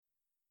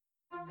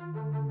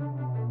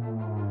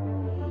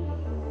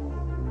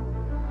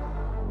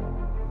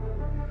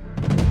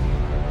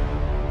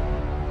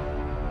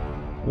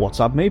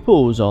What's up,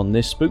 Meeples? On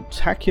this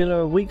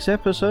Spooktacular week's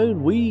episode,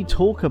 we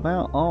talk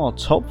about our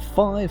top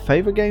 5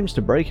 favourite games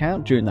to break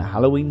out during the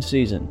Halloween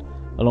season.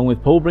 Along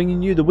with Paul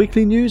bringing you the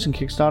weekly news and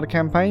Kickstarter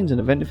campaigns and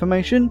event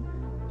information,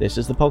 this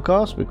is the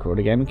podcast with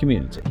Crawley Gaming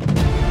Community.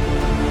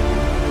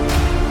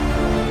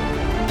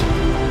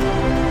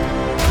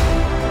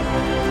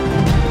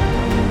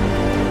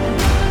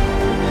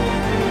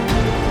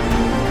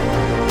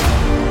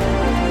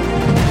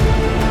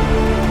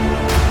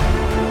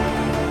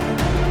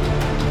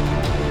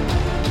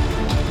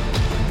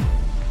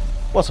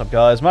 What's up,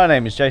 guys? My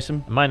name is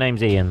Jason. My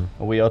name's Ian.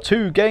 We are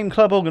two game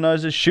club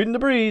organisers shooting the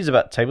breeze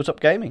about tabletop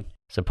gaming.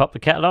 So pop the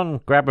kettle on,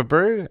 grab a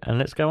brew, and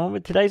let's go on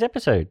with today's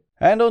episode.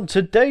 And on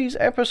today's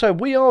episode,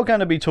 we are going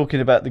to be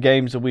talking about the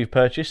games that we've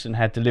purchased and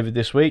had delivered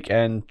this week.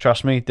 And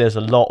trust me, there's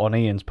a lot on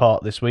Ian's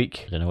part this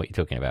week. I don't know what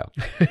you're talking about.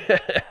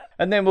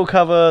 And then we'll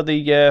cover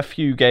the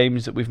few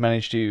games that we've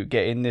managed to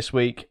get in this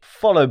week,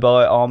 followed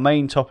by our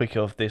main topic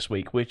of this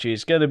week, which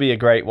is going to be a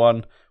great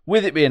one.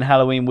 With it being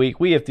Halloween week,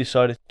 we have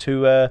decided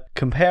to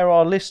compare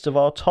our list of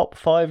our top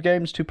 5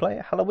 games to play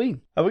at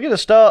Halloween. And we're going to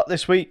start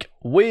this week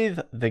with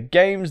the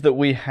games that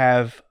we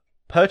have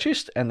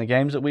purchased and the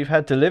games that we've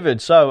had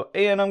delivered. So,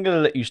 Ian, I'm going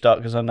to let you start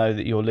because I know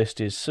that your list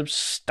is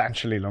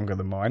substantially longer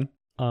than mine.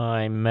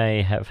 I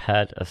may have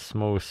had a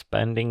small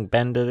spending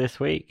bender this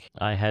week.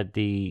 I had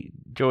the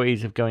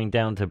joys of going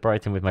down to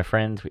Brighton with my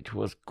friends, which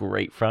was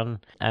great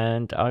fun.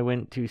 And I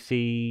went to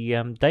see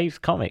Dave's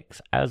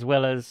Comics as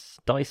well as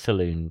Dice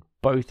Saloon,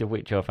 both of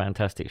which are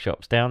fantastic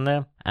shops down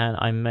there. And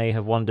I may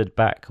have wandered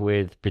back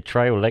with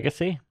Betrayal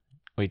Legacy,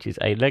 which is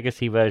a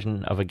legacy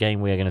version of a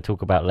game we are going to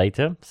talk about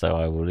later, so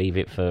I will leave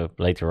it for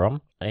later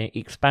on. An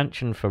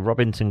expansion for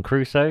Robinson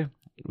Crusoe,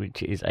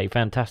 which is a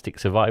fantastic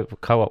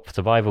co-op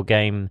survival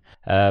game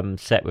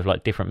set with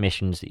like different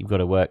missions that you've got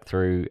to work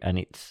through, and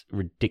it's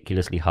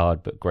ridiculously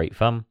hard but great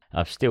fun.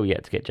 I've still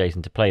yet to get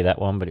Jason to play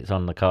that one, but it's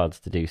on the cards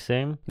to do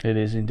soon. It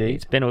is indeed.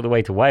 It's been all the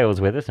way to Wales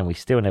with us, and we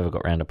still never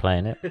got around to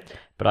playing it.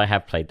 But I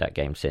have played that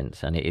game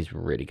since, and it is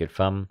really good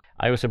fun.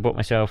 I also bought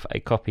myself a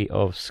copy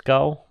of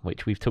Skull,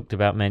 which we've talked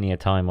about many a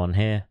time on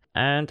here.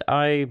 And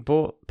I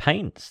bought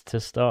paints to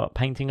start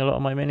painting a lot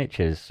of my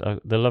miniatures.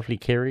 The lovely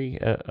Kiri,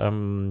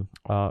 one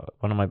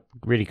of my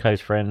really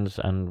close friends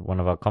and one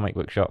of our comic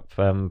book shop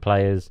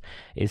players,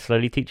 is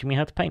slowly teaching me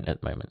how to paint at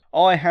the moment.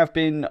 I have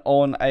been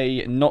on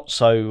a not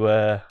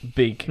so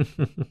big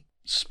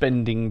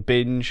spending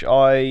binge.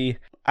 I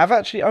have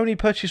actually only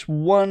purchased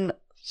one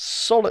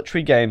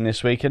solitary game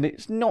this week, and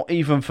it's not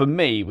even for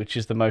me, which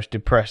is the most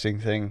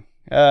depressing thing.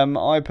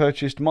 I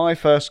purchased my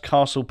first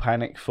Castle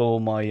Panic for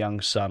my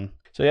young son.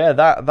 So yeah,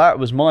 that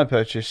was my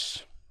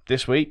purchase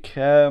this week.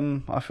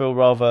 I feel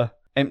rather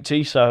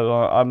empty, so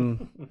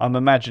I'm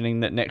imagining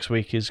that next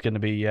week is going to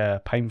be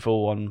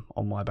painful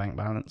on my bank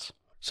balance.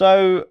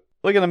 So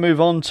we're going to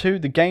move on to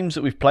the games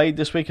that we've played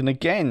this week, and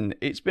again,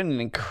 it's been an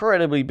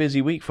incredibly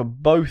busy week for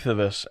both of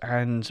us,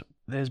 and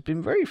there's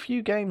been very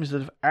few games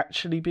that have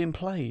actually been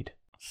played.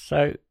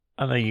 So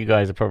I know you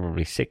guys are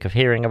probably sick of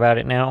hearing about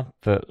it now,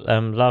 but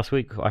last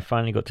week I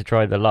finally got to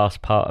try the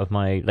last part of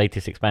my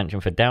latest expansion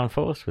for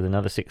Downforce with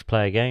another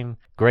 6-player game.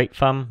 Great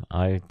fun.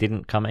 I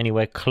didn't come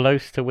anywhere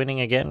close to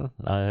winning again,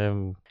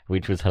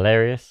 which was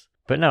hilarious.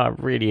 But no, I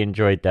really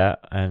enjoyed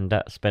that, and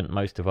that spent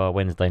most of our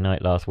Wednesday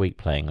night last week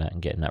playing that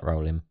and getting that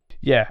rolling.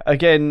 Yeah,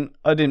 again,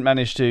 I didn't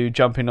manage to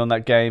jump in on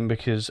that game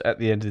because at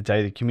the end of the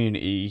day, the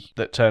community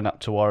that turn up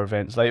to our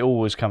events, they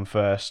always come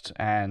first,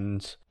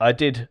 and I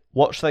did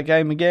watch that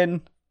game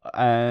again.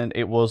 And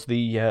it was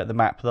the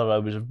map that I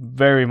was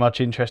very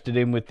much interested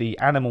in with the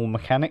animal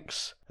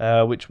mechanics,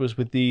 which was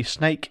with the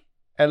snake,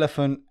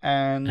 elephant,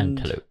 and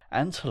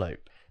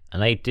antelope.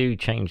 And they do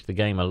change the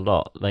game a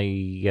lot.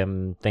 They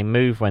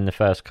move when the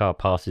first car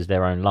passes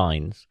their own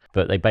lines,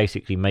 but they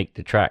basically make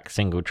the track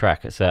single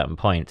track at certain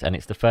points. And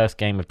it's the first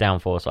game of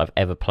Downforce I've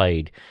ever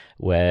played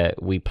where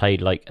we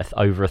played like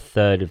over a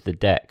third of the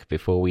deck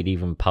before we'd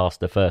even passed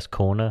the first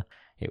corner.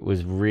 It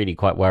was really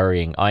quite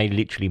worrying. I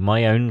literally,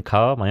 my own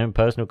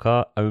personal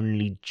car,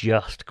 only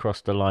just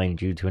crossed the line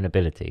due to an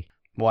ability.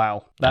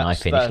 Wow. And I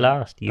finished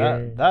last.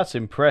 Yeah. That's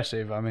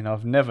impressive. I mean,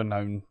 I've never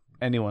known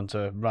anyone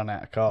to run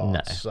out of cars.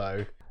 No.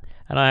 So.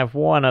 And I have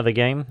one other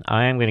game.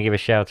 I am going to give a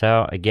shout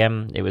out.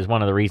 Again, it was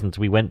one of the reasons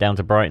we went down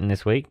to Brighton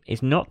this week.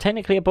 It's not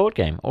technically a board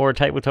game or a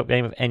tabletop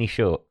game of any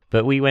sort,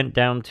 but we went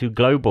down to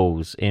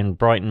Global's in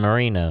Brighton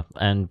Marina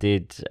and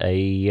did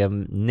a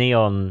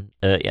neon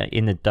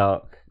in the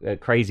dark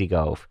Crazy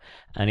Golf,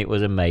 and it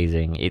was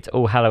amazing. It's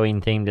all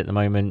Halloween themed at the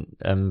moment,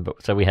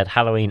 so we had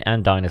Halloween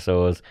and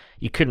dinosaurs.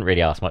 You couldn't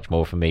really ask much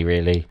more from me,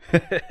 really.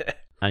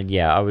 And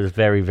yeah, I was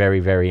very,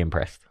 very, very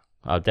impressed.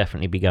 I'll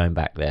definitely be going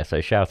back there,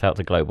 so shout out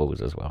to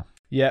Globals as well.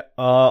 Yeah,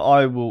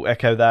 I will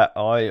echo that.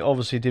 I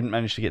obviously didn't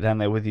manage to get down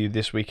there with you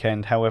this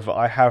weekend. However,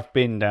 I have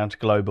been down to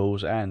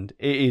Globals, and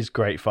it is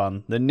great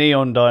fun. The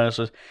neon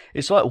dinosaurs,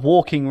 it's like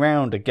walking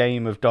around a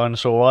game of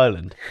Dinosaur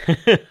Island.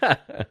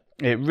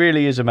 It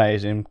really is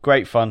amazing.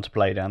 Great fun to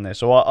play down there.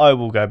 So I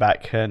will go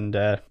back and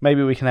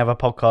maybe we can have a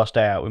podcast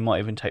day out. We might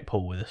even take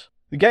Paul with us.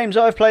 The games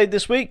I've played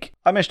this week.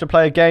 I managed to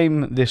play a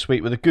game this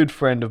week with a good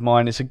friend of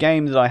mine. It's a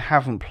game that I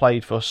haven't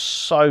played for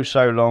so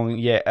long,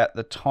 yet at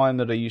the time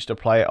that I used to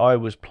play it, I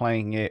was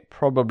playing it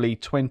probably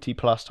 20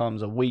 plus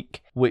times a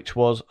week, which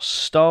was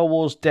Star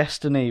Wars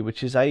Destiny,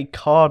 which is a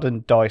card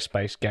and dice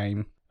based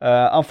game.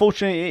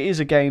 Unfortunately, it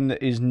is a game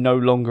that is no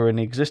longer in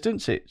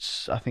existence.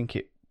 I think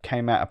it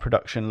came out of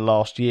production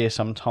last year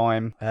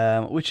sometime,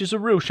 which is a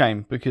real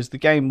shame because the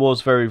game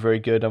was very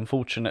good.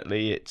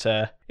 Unfortunately,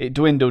 it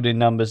dwindled in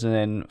numbers, and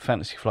then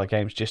Fantasy Flight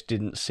Games just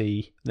didn't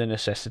see the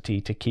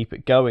necessity to keep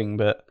it going.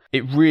 But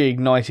it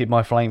reignited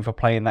my flame for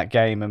playing that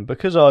game, and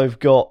because I've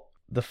got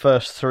the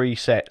first 3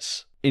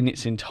 sets in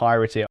its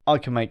entirety, I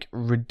can make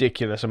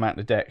ridiculous amount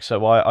of decks.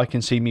 So I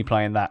can see me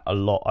playing that a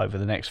lot over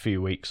the next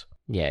few weeks.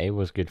 Yeah, it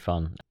was good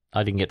fun.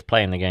 I didn't get to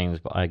play in the games,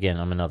 but again,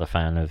 I'm another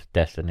fan of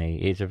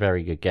Destiny. It's a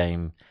very good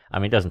game. I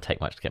mean, it doesn't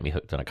take much to get me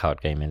hooked on a card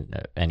game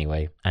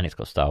anyway, and it's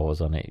got Star Wars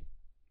on it.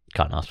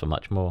 Can't ask for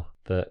much more.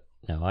 But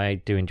no, I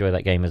do enjoy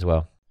that game as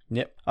well.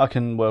 Yep, I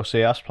can well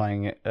see us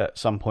playing it at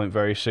some point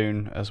very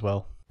soon as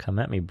well. Come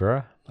at me,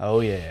 bruh. Oh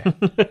yeah.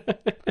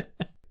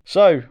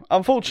 So,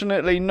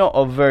 unfortunately, not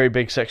a very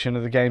big section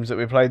of the games that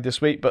we played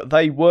this week, but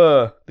they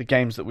were the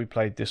games that we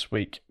played this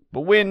week.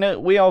 But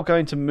we are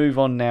going to move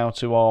on now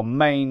to our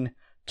main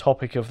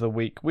topic of the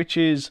week, which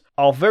is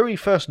our very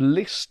first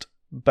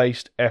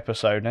list-based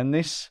episode. And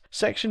this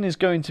section is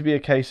going to be a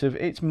case of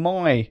it's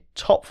my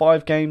top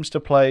 5 games to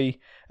play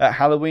at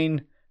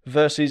Halloween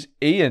versus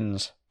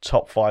Ian's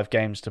top 5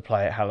 games to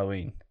play at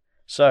Halloween.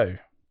 So,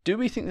 do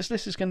we think this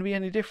list is going to be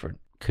any different?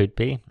 Could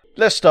be.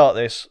 Let's start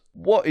this.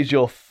 What is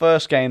your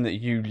first game that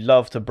you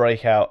love to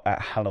break out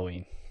at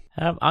Halloween?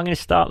 I'm going to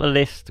start the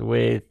list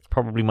with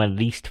probably my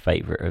least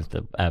favourite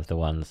of the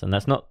ones, and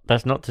that's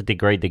not to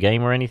degrade the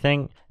game or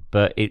anything,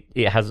 but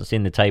it hasn't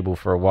seen the table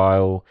for a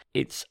while.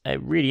 It's a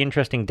really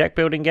interesting deck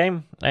building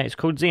game. It's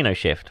called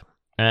Xenoshift,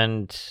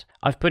 and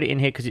I've put it in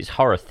here because it's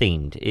horror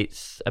themed.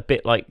 It's a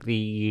bit like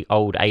the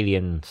old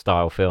Alien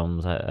style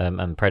films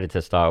and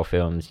Predator style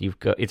films.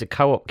 It's a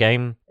co-op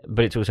game,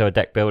 but it's also a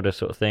deck builder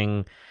sort of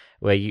thing,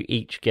 where you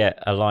each get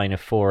a line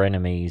of 4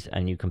 enemies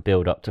and you can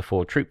build up to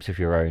 4 troops of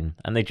your own,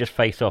 and they just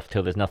face off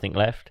till there's nothing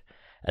left.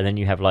 And then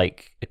you have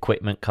like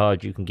equipment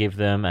cards you can give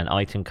them and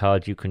item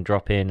cards you can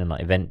drop in and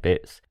like event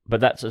bits. But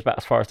that's about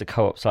as far as the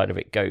co-op side of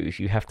it goes.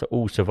 You have to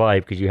all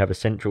survive because you have a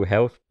central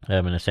health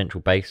and a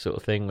central base sort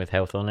of thing with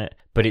health on it.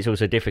 But it's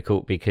also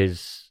difficult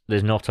because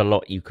there's not a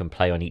lot you can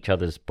play on each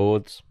other's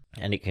boards.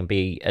 And it can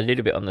be a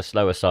little bit on the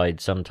slower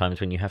side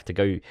sometimes when you have to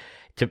go...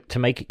 To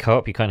make it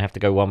co-op, you kind of have to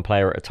go one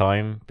player at a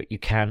time, but you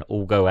can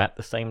all go at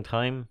the same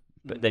time.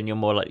 But then you're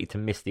more likely to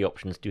miss the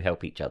options to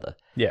help each other.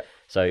 Yeah.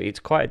 So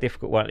it's quite a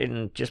difficult one,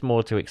 and just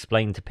more to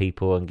explain to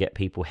people and get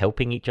people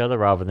helping each other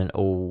rather than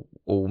all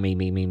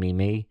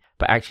me.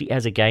 But actually,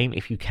 as a game,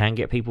 if you can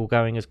get people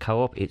going as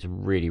co-op, it's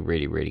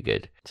really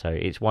good. So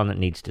it's one that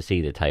needs to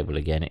see the table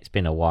again. It's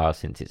been a while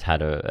since it's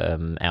had a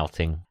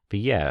outing.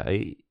 But yeah,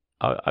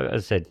 as I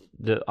said,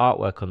 the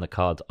artwork on the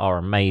cards are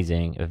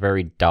amazing. A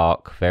very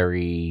dark,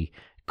 very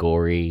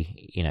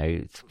gory,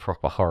 it's a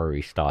proper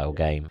horror-y style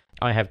game.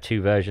 I have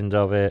 2 versions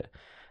of it.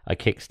 I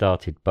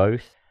kickstarted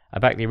both. I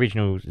backed the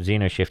original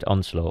Xenoshift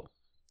Onslaught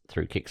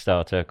through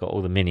Kickstarter, got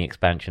all the mini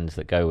expansions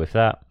that go with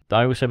that.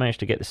 I also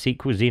managed to get the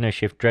sequel,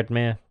 Xenoshift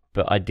Dreadmere,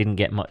 but I didn't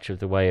get much of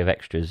the way of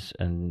extras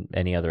and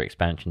any other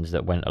expansions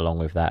that went along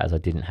with that, as I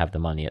didn't have the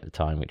money at the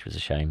time, which was a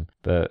shame.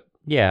 But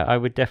yeah, I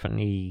would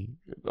definitely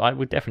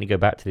go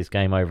back to this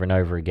game over and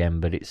over again,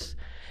 but it's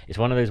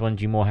one of those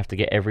ones you more have to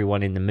get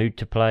everyone in the mood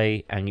to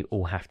play, and you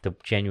all have to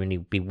genuinely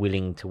be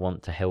willing to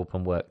want to help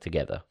and work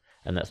together.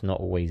 And that's not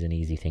always an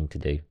easy thing to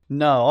do.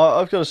 No,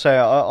 I've got to say,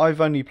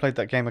 I've only played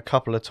that game a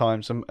couple of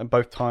times, and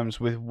both times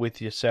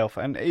with yourself,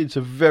 and it's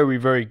a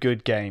very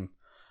good game.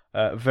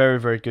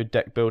 Very good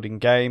deck building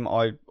game.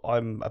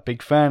 I'm a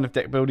big fan of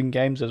deck building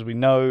games, as we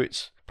know.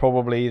 It's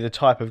probably the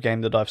type of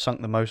game that I've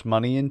sunk the most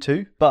money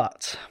into.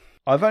 But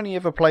I've only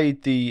ever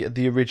played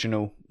the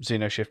original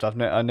Xenoshift.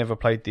 I never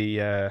played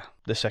the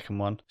second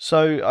one.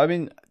 So I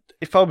mean,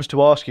 if I was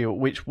to ask you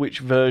which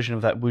version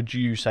of that would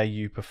you say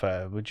you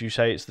prefer? Would you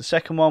say it's the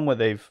second one where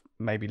they've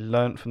maybe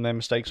learnt from their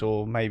mistakes,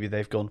 or maybe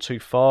they've gone too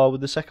far with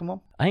the second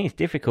one? I think it's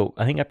difficult.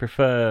 I think I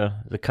prefer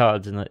the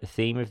cards and the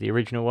theme of the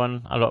original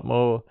one a lot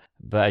more.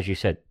 But as you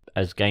said,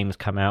 as games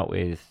come out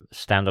with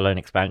standalone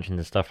expansions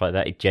and stuff like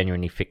that, it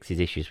genuinely fixes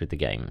issues with the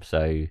game.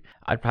 So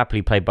I'd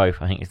happily play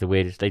both. I think it's the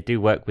weirdest. They do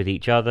work with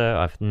each other.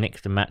 I've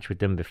mixed and matched with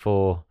them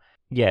before.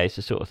 Yeah, it's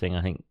the sort of thing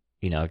I think,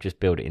 I've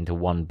just built it into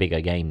one bigger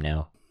game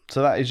now.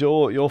 So that is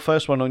your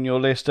first one on your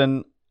list,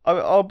 and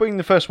I'll bring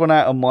the first one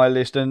out on my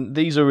list, and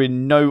these are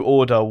in no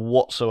order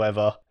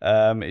whatsoever.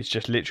 It's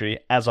just literally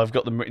as I've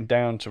got them written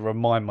down to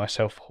remind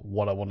myself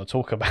what I want to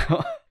talk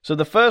about. So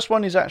the first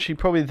one is actually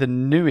probably the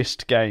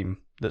newest game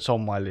that's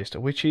on my list,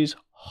 which is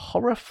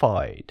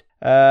Horrified.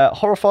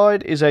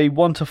 Horrified is a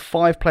 1 to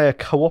 5 player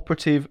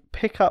cooperative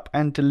pick up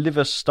and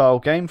deliver style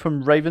game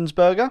from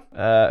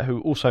Ravensburger,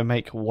 who also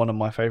make one of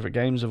my favourite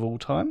games of all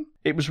time.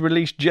 It was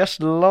released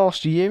just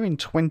last year in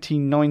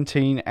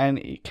 2019, and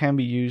it can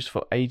be used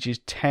for ages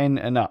 10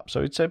 and up.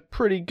 So it's a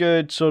pretty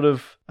good sort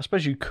of, I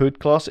suppose you could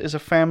class it as a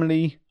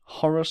family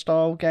horror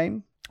style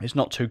game. It's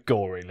not too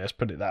gory, let's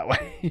put it that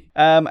way.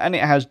 And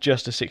it has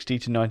just a 60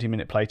 to 90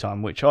 minute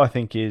playtime, which I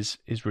think is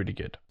really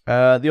good.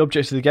 The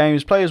objects of the game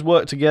is players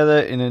work together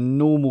in a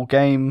normal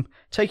game,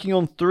 taking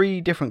on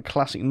 3 different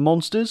classic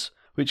monsters,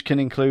 which can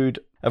include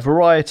a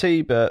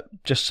variety, but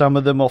just some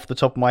of them off the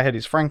top of my head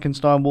is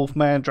Frankenstein,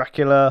 Wolfman,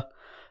 Dracula,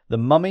 the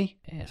Mummy.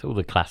 Yeah, it's all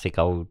the classic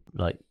old,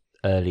 like,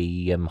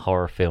 early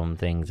horror film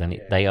things, and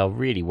they are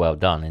really well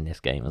done in this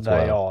game as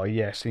well. They are,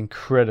 yes,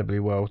 incredibly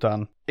well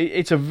done.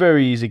 It's a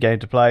very easy game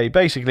to play.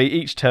 Basically,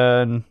 each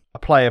turn, a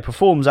player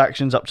performs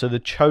actions up to the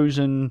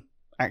chosen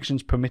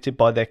actions permitted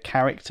by their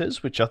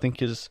characters, which I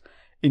think is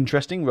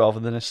interesting rather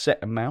than a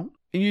set amount.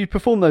 You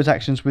perform those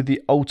actions with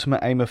the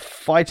ultimate aim of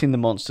fighting the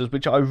monsters,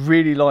 which I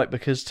really like,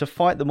 because to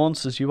fight the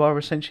monsters, you are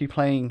essentially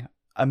playing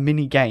a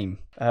mini game.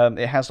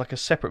 It has like a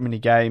separate mini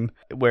game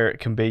where it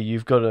can be,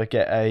 you've got to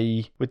get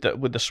with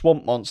the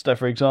swamp monster,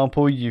 for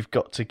example, you've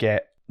got to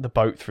get the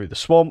boat through the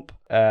swamp,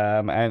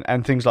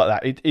 and things like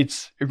that.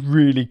 It's a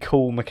really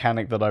cool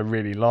mechanic that I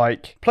really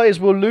like. Players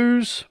will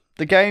lose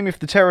the game if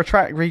the terror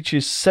track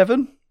reaches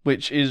 7,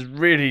 which is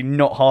really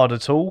not hard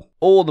at all,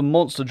 or the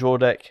monster draw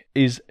deck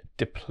is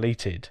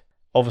depleted.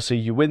 Obviously,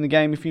 you win the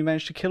game if you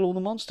manage to kill all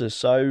the monsters.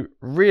 So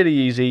really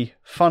easy,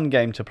 fun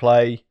game to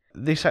play.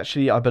 This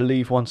actually, I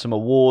believe, won some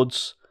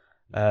awards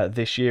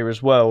this year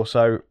as well.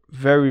 So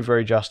very,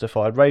 very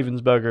justified.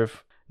 Ravensburger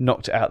have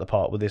knocked it out of the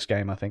park with this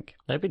game, I think.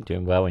 They've been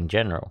doing well in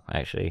general,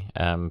 actually.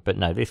 But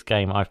no, this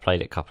game, I've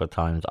played it a couple of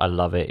times. I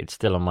love it. It's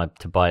still on my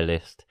to-buy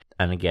list.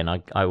 And again,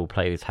 I will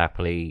play this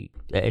happily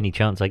at any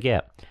chance I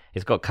get.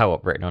 It's got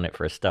co-op written on it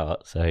for a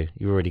start, so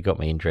you've already got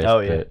me interested. Oh,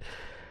 yeah.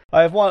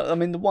 I have one. I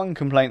mean, the one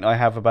complaint I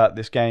have about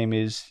this game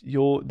is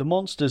the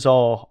monsters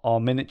are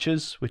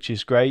miniatures, which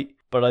is great.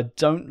 But I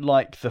don't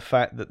like the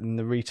fact that in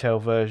the retail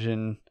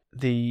version,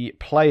 the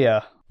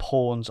player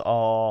pawns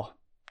are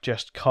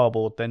just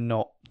cardboard. They're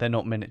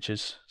not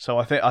miniatures. So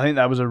I think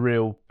that was a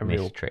real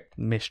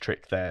miss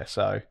trick there.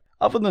 So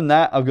other than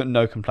that, I've got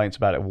no complaints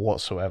about it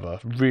whatsoever.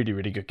 Really,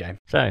 really good game.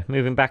 So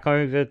moving back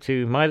over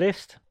to my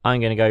list,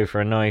 I'm going to go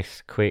for a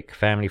nice, quick,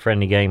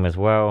 family-friendly game as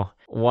well.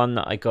 One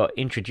that I got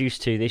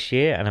introduced to this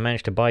year and I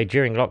managed to buy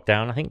during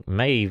lockdown. I think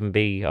may even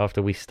be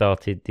after we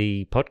started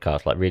the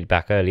podcast, like really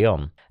back early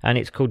on. And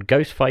it's called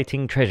Ghost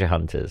Fighting Treasure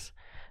Hunters.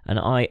 And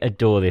I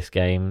adore this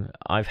game.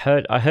 I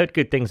heard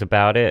good things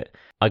about it.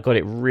 I got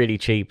it really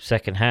cheap,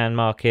 second-hand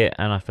market,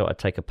 and I thought I'd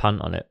take a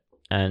punt on it.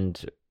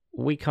 And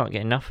we can't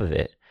get enough of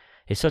it.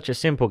 It's such a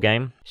simple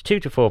game. It's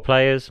 2 to 4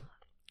 players.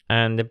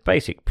 And the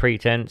basic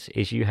pretense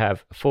is you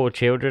have 4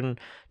 children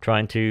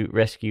trying to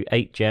rescue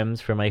 8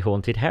 gems from a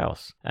haunted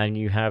house. And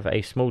you have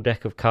a small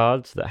deck of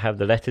cards that have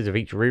the letters of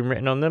each room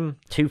written on them,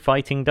 2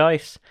 fighting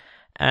dice,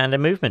 and a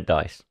movement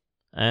dice.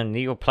 And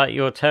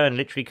your turn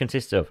literally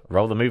consists of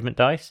roll the movement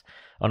dice.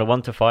 On a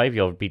 1 to 5,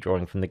 you'll be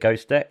drawing from the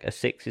ghost deck. A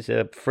 6 is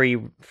a free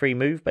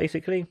move,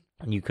 basically.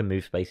 And you can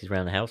move spaces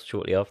around the house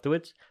shortly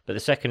afterwards. But the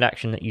second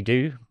action that you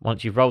do,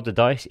 once you've rolled the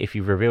dice, if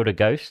you've revealed a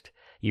ghost,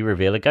 you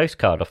reveal a ghost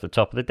card off the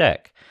top of the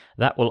deck.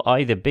 That will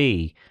either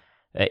be,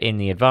 in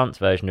the advanced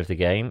version of the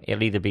game,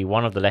 it'll either be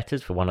one of the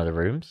letters for one of the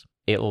rooms,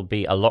 it'll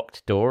be a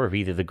locked door of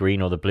either the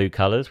green or the blue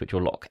colours, which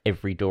will lock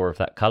every door of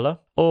that colour,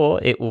 or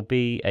it will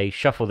be a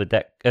shuffle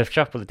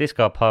the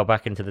discard pile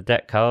back into the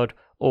deck card,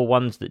 or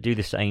ones that do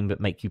the same but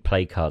make you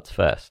play cards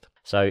first.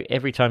 So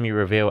every time you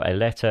reveal a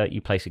letter,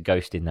 you place a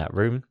ghost in that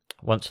room.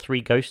 Once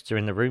 3 ghosts are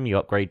in the room, you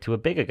upgrade to a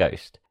bigger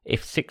ghost.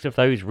 If 6 of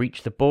those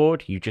reach the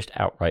board, you just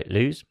outright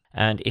lose.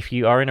 And if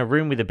you are in a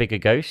room with a bigger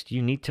ghost,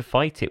 you need to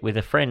fight it with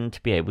a friend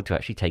to be able to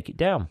actually take it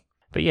down.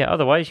 But yeah,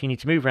 otherwise you need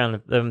to move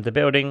around the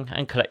building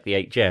and collect the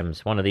 8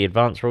 gems. One of the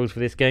advanced rules for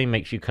this game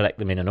makes you collect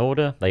them in an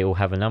order. They all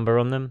have a number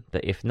on them.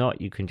 But if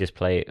not, you can just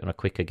play it on a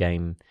quicker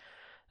game,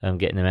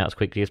 getting them out as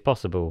quickly as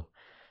possible.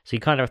 So you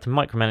kind of have to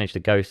micromanage the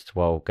ghosts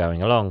while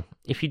going along.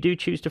 If you do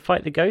choose to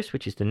fight the ghost,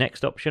 which is the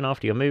next option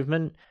after your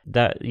movement,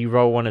 that you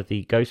roll one of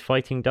the ghost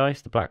fighting dice,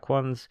 the black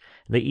ones.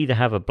 They either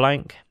have a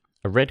blank,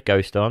 a red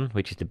ghost on,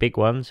 which is the big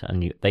ones,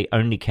 and they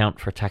only count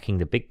for attacking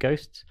the big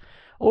ghosts,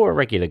 or a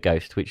regular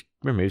ghost, which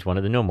removes one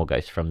of the normal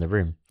ghosts from the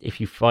room.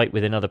 If you fight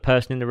with another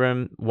person in the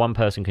room, one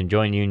person can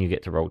join you and you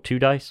get to roll 2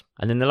 dice.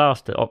 And then the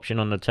last option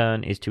on the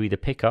turn is to either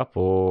pick up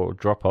or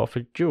drop off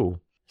a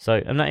jewel.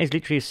 And that is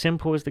literally as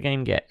simple as the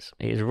game gets.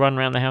 It is run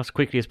around the house as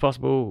quickly as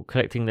possible,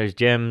 collecting those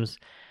gems,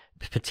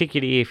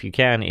 particularly if you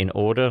can, in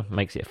order.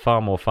 Makes it a far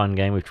more fun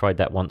game. We've tried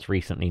that once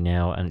recently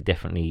now, and it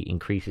definitely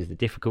increases the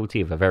difficulty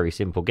of a very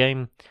simple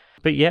game.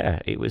 But yeah,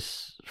 it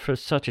was for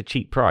such a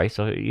cheap price.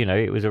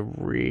 It was a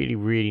really,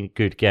 really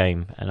good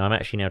game, and I'm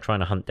actually now trying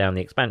to hunt down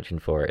the expansion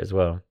for it as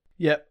well.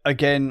 Yep,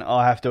 again,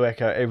 I have to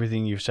echo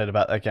everything you've said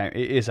about that game.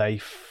 It is a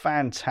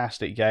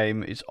fantastic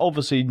game. It's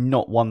obviously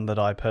not one that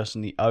I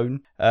personally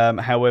own.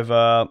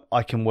 However,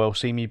 I can well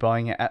see me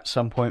buying it at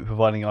some point,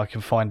 providing I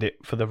can find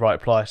it for the right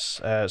price.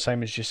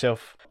 Same as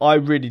yourself. I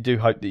really do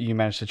hope that you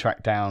managed to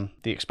track down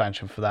the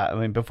expansion for that. I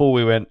mean, before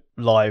we went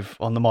live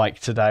on the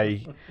mic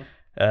today,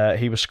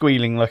 he was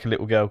squealing like a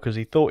little girl because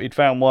he thought he'd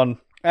found one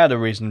at a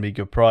reasonably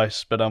good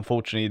price, but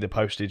unfortunately the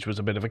postage was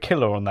a bit of a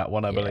killer on that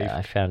one, I believe.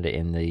 I found it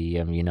in the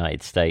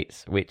United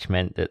States, which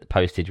meant that the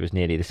postage was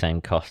nearly the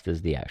same cost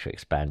as the actual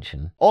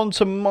expansion. On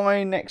to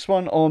my next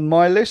one on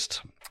my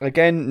list.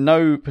 Again,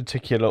 no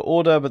particular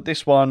order, but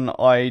this one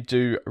I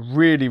do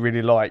really,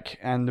 really like.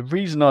 And the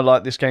reason I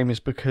like this game is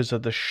because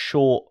of the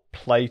short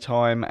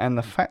playtime and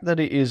the fact that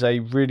it is a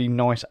really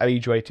nice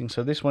age rating.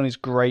 So this one is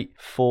great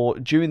for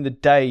during the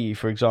day,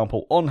 for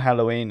example, on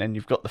Halloween, and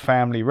you've got the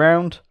family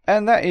round.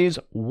 And that is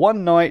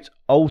One Night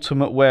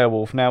Ultimate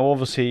Werewolf. Now,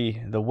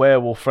 obviously, the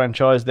Werewolf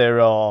franchise, there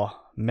are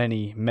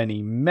many,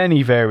 many,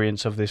 many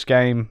variants of this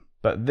game,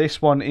 but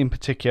this one in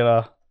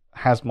particular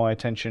has my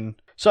attention.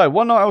 So,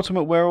 One Night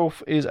Ultimate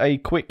Werewolf is a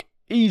quick,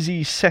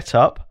 easy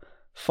setup,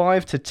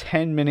 5 to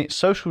 10 minute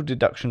social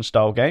deduction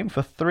style game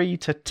for 3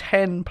 to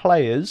 10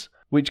 players,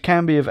 which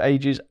can be of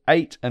ages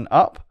 8 and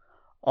up.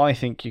 I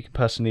think you can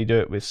personally do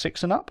it with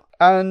 6 and up.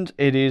 And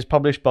it is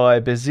published by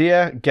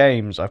Spooktacular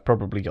Games. I've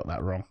probably got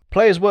that wrong.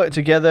 Players work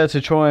together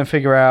to try and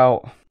figure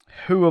out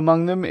who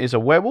among them is a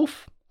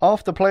werewolf,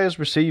 after players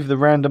receive the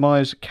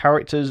randomized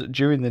characters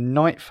during the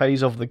night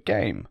phase of the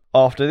game.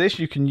 After this,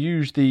 you can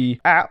use the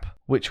app,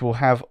 which will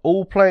have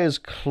all players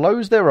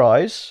close their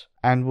eyes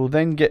and will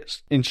then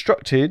get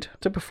instructed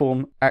to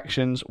perform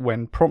actions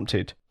when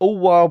prompted, all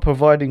while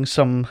providing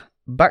some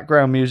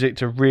background music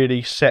to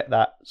really set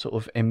that sort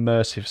of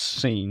immersive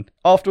scene.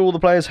 After all the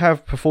players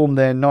have performed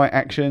their night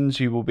actions,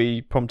 you will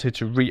be prompted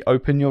to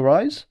reopen your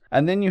eyes,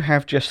 and then you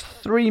have just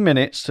 3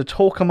 minutes to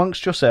talk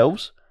amongst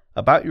yourselves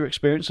about your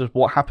experience of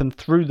what happened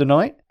through the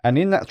night, and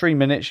in that 3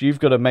 minutes you've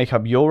got to make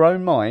up your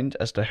own mind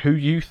as to who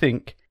you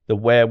think the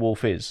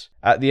werewolf is.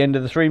 At the end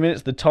of the 3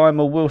 minutes, the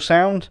timer will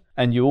sound,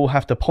 and you all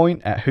have to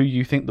point at who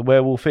you think the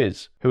werewolf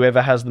is.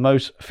 Whoever has the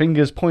most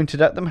fingers pointed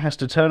at them has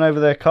to turn over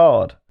their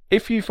card.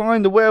 If you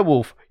find the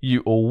werewolf, you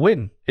all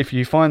win. If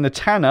you find the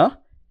tanner,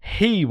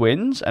 he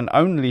wins, and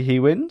only he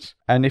wins.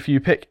 And if you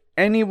pick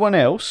anyone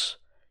else,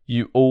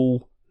 you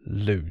all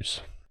lose.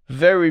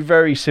 Very,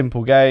 very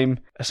simple game.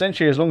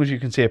 Essentially, as long as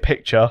you can see a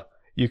picture,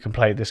 you can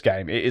play this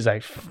game. It is a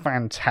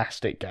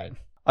fantastic game.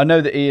 I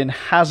know that Ian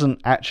hasn't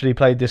actually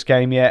played this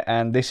game yet,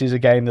 and this is a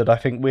game that I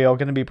think we are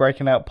going to be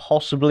breaking out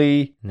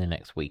possibly in the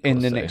next week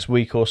next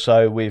week or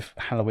so, with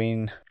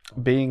Halloween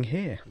being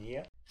here.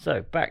 Yeah.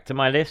 So, back to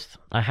my list.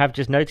 I have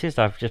just noticed,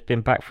 I've just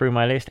been back through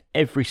my list.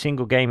 Every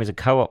single game is a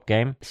co-op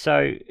game.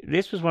 So,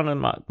 this was one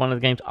of the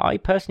games I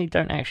personally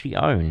don't actually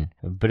own,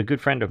 but a good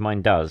friend of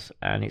mine does,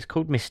 and it's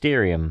called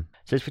Mysterium.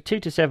 So, it's for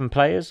 2 to 7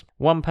 players.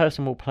 One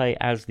person will play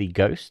as the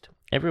ghost.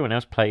 Everyone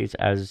else plays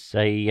as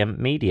a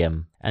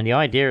medium. And the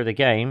idea of the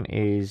game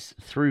is,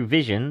 through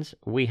visions,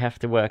 we have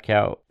to work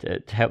out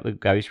to help the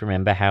ghost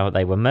remember how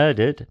they were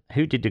murdered,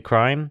 who did the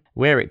crime,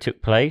 where it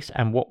took place,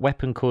 and what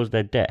weapon caused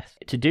their death.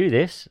 To do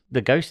this,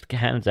 the ghost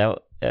hands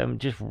out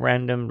just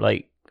random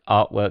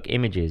artwork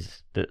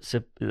images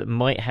that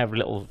might have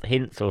little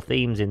hints or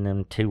themes in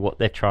them to what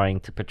they're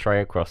trying to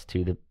portray across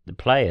to the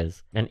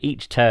players. And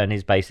each turn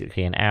is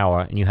basically an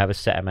hour, and you have a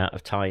set amount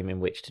of time in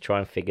which to try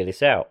and figure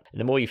this out. And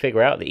the more you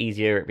figure out, the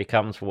easier it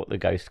becomes for what the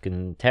ghost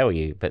can tell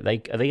you. But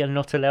they are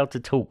not allowed to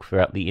talk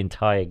throughout the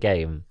entire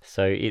game.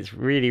 So it's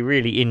really,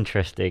 really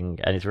interesting,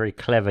 and it's a very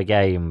clever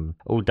game,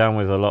 all done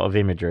with a lot of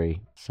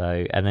imagery.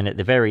 So, and then at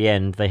the very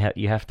end,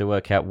 you have to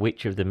work out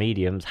which of the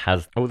mediums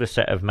has all the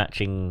set of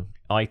matching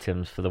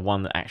items for the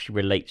one that actually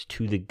relates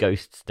to the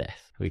ghost's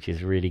death, which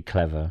is really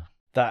clever.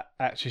 That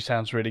actually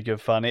sounds really good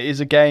fun. It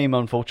is a game,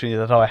 unfortunately,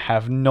 that I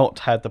have not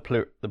had the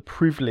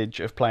privilege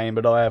of playing,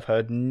 but I have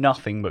heard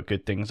nothing but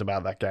good things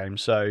about that game.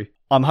 So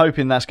I'm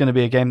hoping that's going to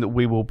be a game that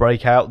we will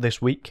break out this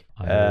week.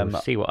 I will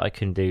see what I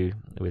can do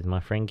with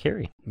my friend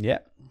Kiri. Yeah.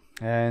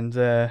 And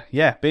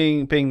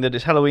being that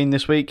it's Halloween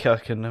this week, I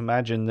can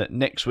imagine that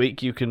next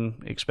week you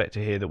can expect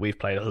to hear that we've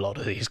played a lot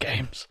of these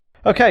games.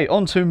 Okay,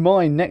 on to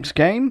my next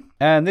game,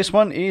 and this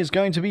one is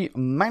going to be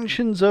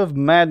Mansions of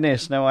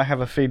Madness. Now, I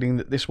have a feeling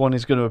that this one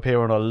is going to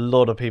appear on a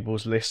lot of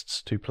people's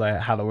lists to play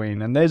at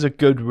Halloween, and there's a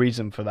good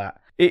reason for that.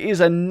 It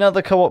is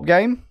another co-op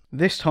game.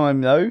 This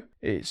time, though,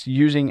 it's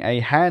using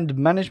a hand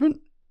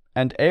management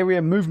and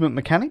area movement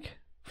mechanic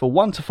for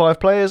 1 to 5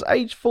 players,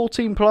 aged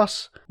 14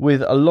 plus,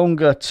 with a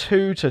longer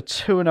 2 to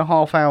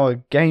 2.5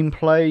 hour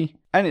gameplay,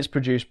 and it's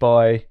produced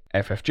by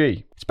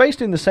FFG. It's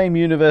based in the same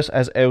universe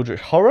as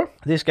Eldritch Horror.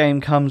 This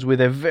game comes with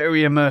a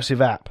very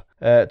immersive app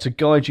to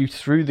guide you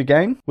through the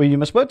game, where you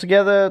must work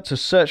together to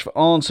search for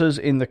answers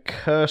in the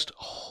cursed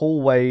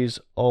hallways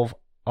of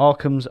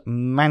Arkham's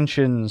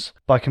mansions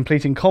by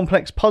completing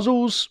complex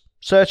puzzles,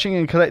 searching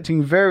and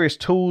collecting various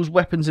tools,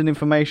 weapons and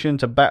information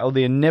to battle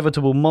the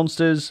inevitable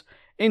monsters,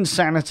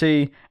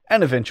 insanity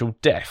and eventual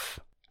death.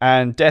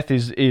 And death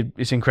is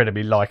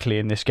incredibly likely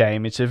in this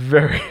game. It's a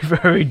very,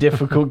 very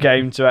difficult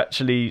game to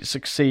actually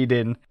succeed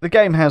in. The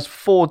game has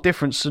 4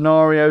 different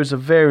scenarios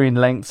of varying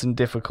lengths and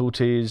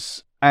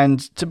difficulties. And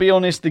to be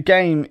honest, the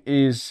game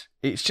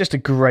it's just a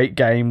great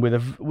game with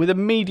a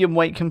medium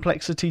weight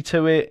complexity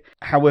to it.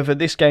 However,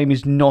 this game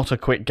is not a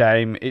quick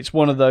game. It's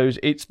one of those,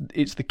 it's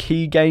the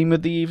key game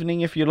of the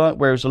evening, if you like,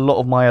 whereas a lot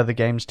of my other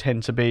games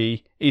tend to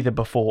be either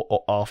before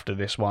or after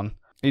this one.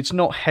 It's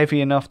not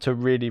heavy enough to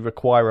really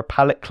require a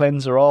palate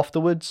cleanser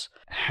afterwards.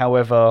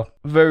 However,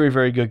 very,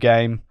 very good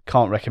game.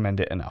 Can't recommend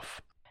it enough.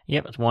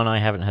 Yep, it's one I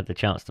haven't had the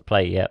chance to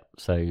play yet.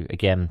 So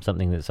again,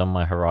 something that's on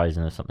my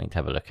horizon or something to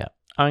have a look at.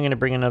 I'm going to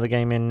bring another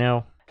game in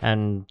now.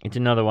 And it's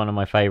another one of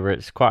my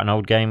favourites. Quite an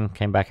old game.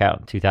 Came back out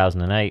in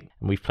 2008.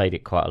 And we've played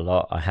it quite a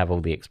lot. I have all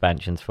the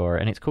expansions for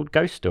it. And it's called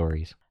Ghost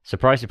Stories.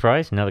 Surprise,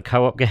 surprise, another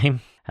co-op game.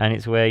 And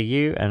it's where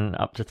you and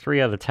up to 3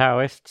 other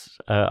Taoists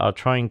are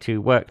trying to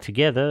work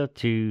together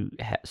to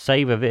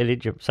save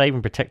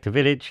and protect a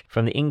village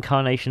from the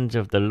incarnations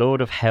of the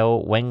Lord of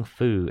Hell, Weng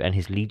Fu, and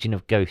his legion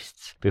of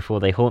ghosts before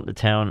they haunt the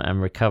town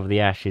and recover the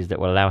ashes that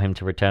will allow him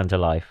to return to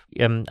life.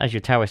 As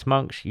your Taoist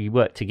monks, you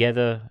work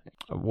together,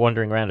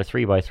 wandering around a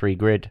 3x3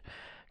 grid,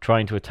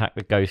 trying to attack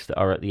the ghosts that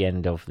are at the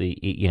end of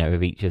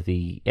of each of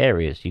the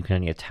areas. You can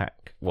only attack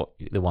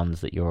the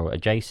ones that you're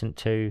adjacent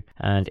to,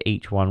 and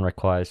each one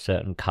requires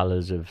certain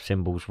colours of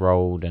symbols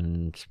rolled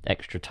and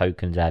extra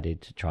tokens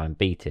added to try and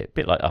beat it. A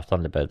bit like our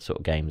Thunderbird sort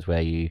of games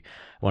where you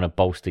want to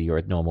bolster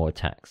your normal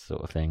attacks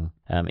sort of thing.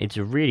 It's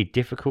a really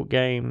difficult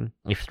game.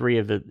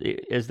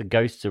 As the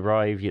ghosts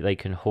arrive, they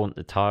can haunt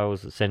the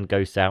tiles, send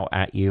ghosts out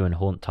at you and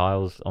haunt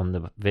tiles on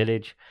the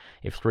village.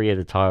 If 3 of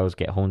the tiles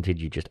get haunted,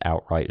 you just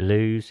outright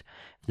lose.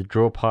 The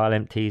draw pile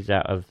empties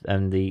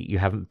you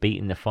haven't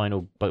beaten the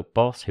final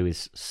boss, who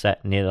is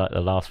set near the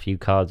last few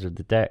cards of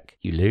the deck,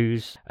 you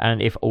lose.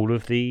 And if all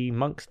of the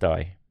monks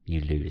die,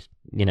 you lose.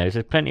 So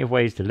there's plenty of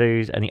ways to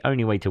lose, and the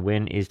only way to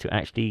win is to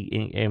actually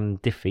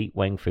defeat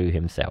Weng Fu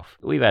himself.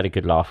 We've had a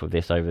good laugh with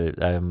this over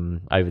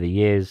the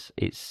years.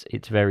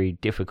 It's very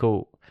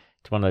difficult.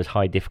 It's one of those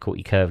high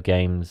difficulty curve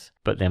games,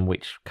 but then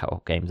which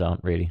co-op games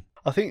aren't really?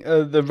 I think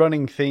the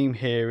running theme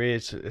here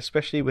is,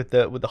 especially with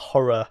the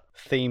horror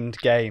themed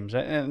games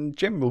and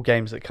general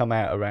games that come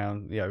out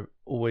around,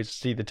 always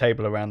see the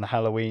table around the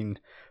Halloween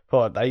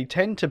part. They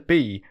tend to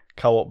be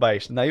co-op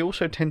based, and they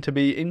also tend to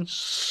be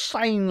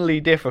insanely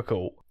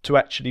difficult to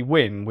actually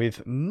win,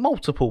 with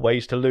multiple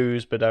ways to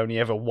lose, but only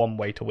ever one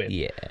way to win.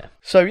 Yeah.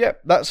 So yeah,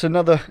 that's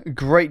another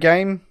great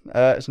game.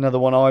 It's another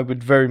one I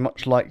would very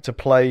much like to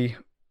play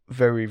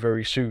very,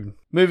 very soon.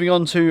 Moving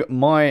on to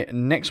my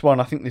next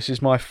one. I think this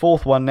is my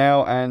 4th one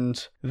now,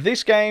 and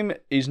this game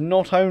is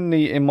not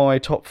only in my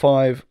top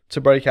 5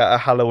 to break out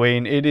at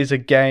Halloween, it is a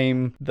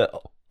game that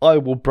I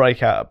will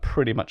break out at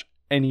pretty much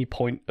any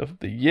point of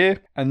the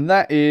year, and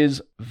that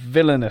is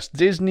Villainous.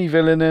 Disney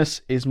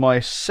Villainous is my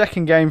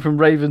 2nd game from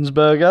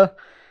Ravensburger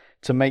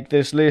to make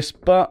this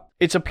list, but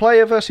it's a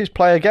player versus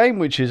player game,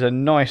 which is a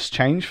nice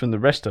change from the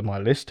rest of my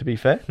list, to be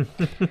fair.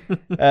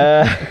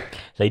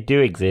 They do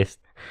exist.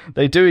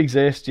 They do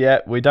exist, yeah.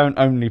 We don't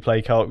only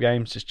play co-op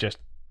games, it's just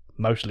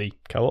mostly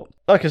co-op.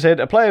 Like I said,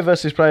 a player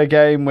versus player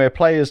game where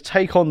players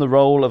take on the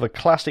role of a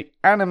classic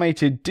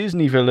animated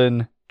Disney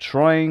villain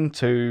trying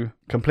to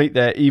complete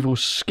their evil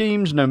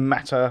schemes no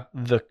matter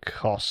the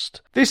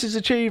cost. This is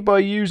achieved by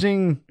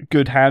using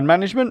good hand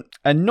management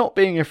and not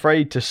being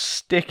afraid to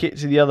stick it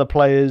to the other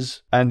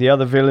players and the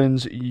other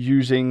villains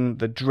using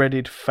the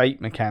dreaded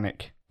fate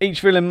mechanic.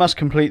 Each villain must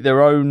complete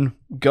their own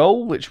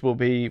goal, which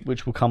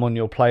will come on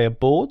your player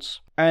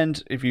boards,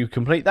 and if you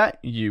complete that,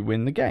 you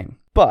win the game.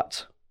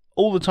 But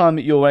all the time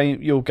that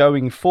you're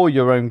going for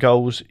your own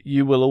goals,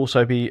 you will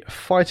also be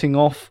fighting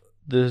off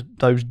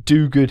those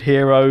do-good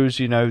heroes,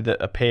 that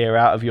appear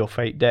out of your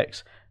fate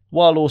decks,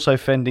 while also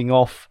fending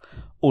off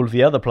all of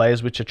the other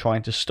players which are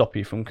trying to stop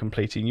you from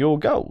completing your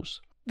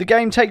goals. The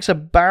game takes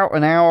about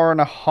an hour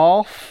and a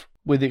half,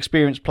 with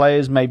experienced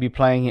players maybe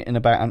playing it in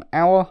about an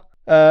hour.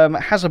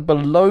 It has a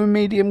below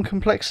medium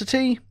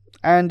complexity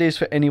and is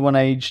for anyone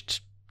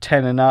aged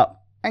 10 and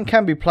up, and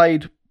can be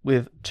played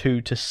with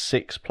 2 to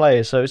 6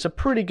 players, so it's a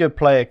pretty good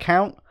player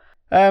count.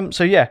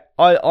 So yeah,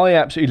 I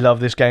absolutely love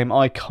this game.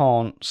 I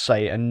can't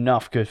say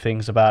enough good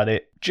things about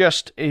it.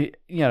 Just,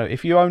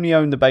 if you only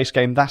own the base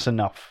game, that's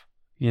enough.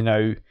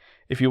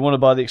 If you want to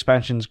buy the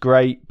expansions,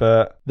 great,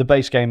 but the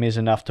base game is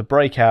enough to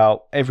break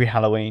out every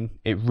Halloween.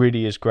 It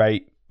really is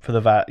great for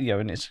the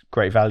and it's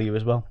great value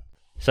as well.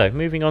 So,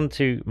 moving on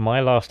to my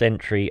last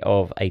entry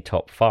of a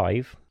top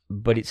 5,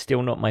 but it's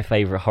still not my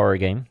favourite horror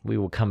game. We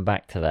will come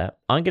back to that.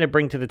 I'm going to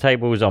bring to the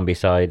table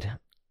Zombicide.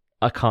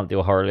 I can't do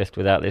a horror list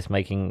without this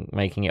making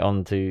it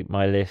onto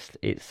my list.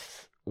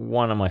 It's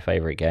one of my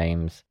favourite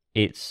games.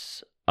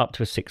 It's up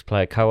to a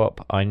 6-player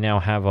co-op. I now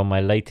have on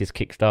my latest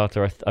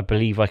Kickstarter, I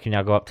believe I can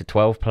now go up to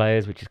 12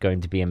 players, which is going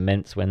to be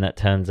immense when that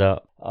turns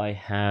up. I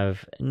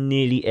have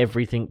nearly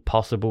everything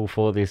possible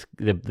for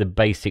the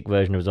basic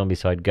version of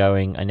Zombicide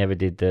going. I never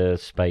did the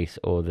space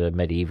or the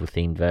medieval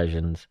themed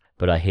versions,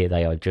 but I hear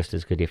they are just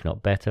as good, if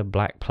not better.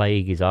 Black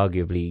Plague is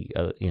arguably,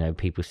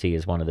 people see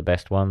as one of the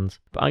best ones.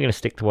 But I'm going to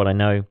stick to what I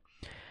know.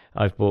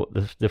 I've bought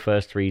the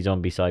first 3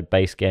 Zombicide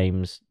base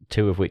games,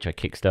 2 of which I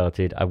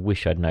kickstarted. I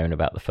wish I'd known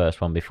about the first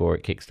one before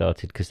it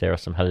kickstarted, because there are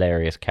some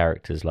hilarious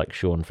characters like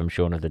Shaun from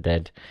Shaun of the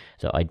Dead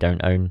that I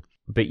don't own.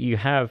 But you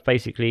have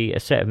basically a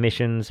set of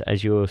missions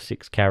as your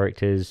 6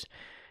 characters,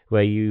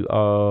 where you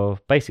are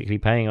basically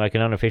playing like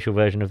an unofficial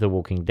version of The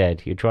Walking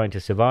Dead. You're trying to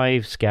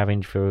survive,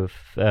 scavenge for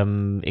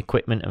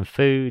equipment and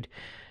food,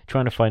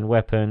 trying to find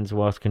weapons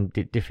whilst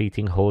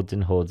defeating hordes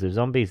and hordes of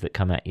zombies that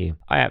come at you.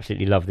 I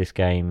absolutely love this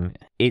game.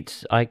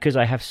 Because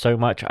I have so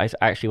much, it's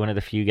actually one of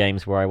the few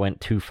games where I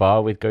went too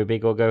far with Go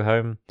Big or Go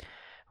Home,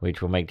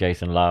 which will make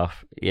Jason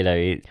laugh.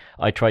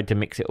 I tried to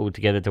mix it all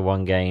together to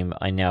one game.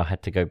 I now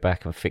had to go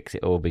back and fix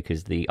it all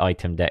because the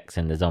item decks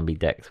and the zombie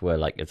decks were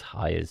like as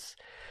high as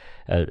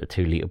a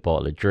 2-litre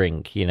bottle of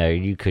drink.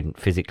 You couldn't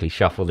physically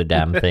shuffle the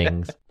damn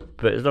things.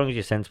 But as long as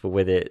you're sensible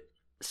with it,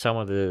 some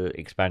of the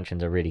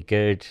expansions are really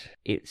good.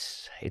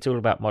 It's all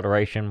about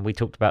moderation. We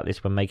talked about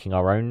this when making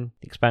our own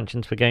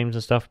expansions for games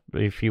and stuff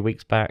a few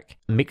weeks back.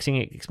 Mixing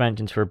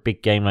expansions for a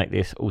big game like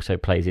this also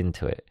plays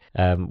into it.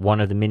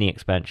 One of the mini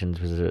expansions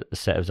was a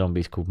set of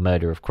zombies called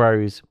Murder of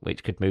Crows,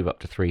 which could move up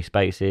to 3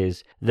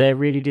 spaces. They're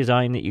really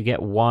designed that you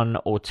get 1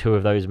 or 2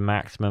 of those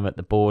maximum at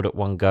the board at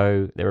one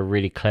go. They're a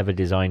really clever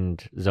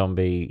designed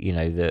zombie,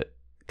 that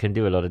can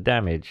do a lot of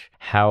damage.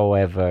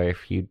 However,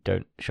 if you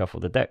don't shuffle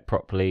the deck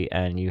properly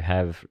and you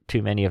have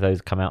too many of those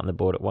come out on the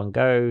board at one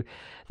go,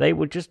 they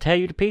would just tear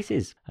you to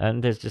pieces.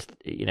 And there's just,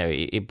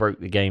 it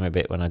broke the game a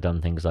bit when I've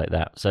done things like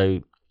that.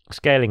 So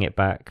scaling it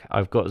back,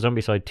 I've got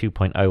Zombicide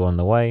 2.0 on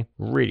the way.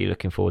 Really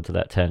looking forward to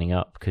that turning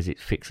up, because it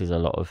fixes a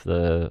lot of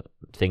the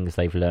things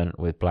they've learnt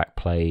with Black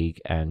Plague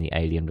and the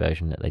Alien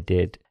version that they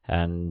did.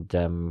 And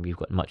you've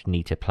got much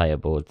neater player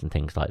boards and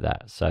things like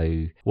that.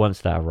 So once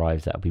that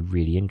arrives, that'll be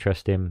really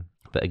interesting.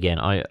 But again,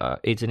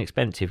 it's an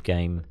expensive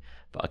game,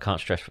 but I can't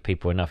stress for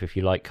people enough, if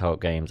you like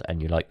co-op games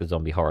and you like the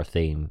zombie horror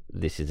theme,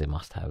 this is a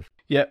must-have.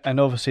 Yeah, and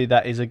obviously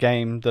that is a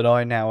game that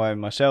I now own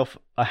myself.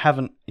 I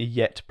haven't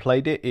yet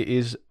played it. It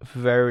is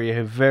very,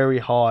 very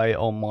high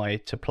on my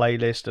to-play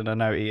list, and I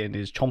know Ian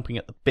is chomping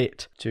at the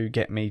bit to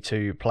get me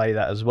to play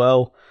that as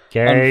well.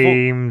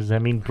 Brains.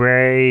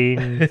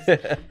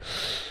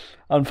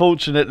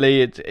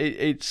 Unfortunately,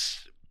 it's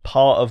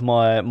part of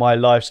my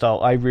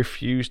lifestyle. I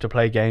refuse to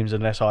play games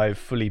unless I've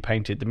fully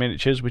painted the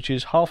miniatures, which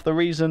is half the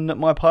reason that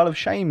my pile of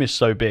shame is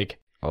so big.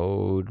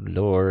 Oh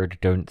Lord,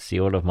 don't see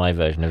all of my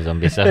version of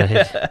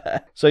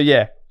Zombicide. So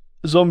yeah,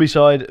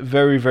 Zombicide,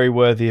 very, very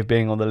worthy of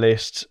being on the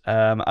list.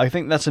 I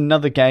think that's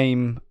another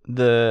game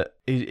that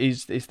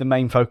is the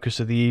main focus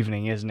of the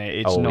evening, isn't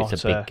it?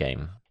 It's a big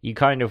game. You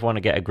kind of want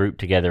to get a group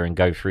together and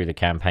go through the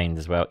campaigns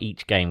as well.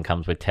 Each game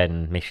comes with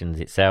 10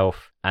 missions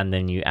itself, and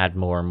then you add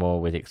more and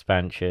more with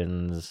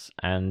expansions.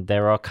 And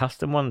there are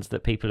custom ones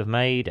that people have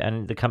made,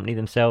 and the company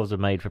themselves have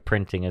made for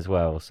printing as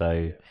well.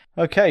 So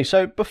okay,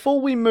 so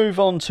before we move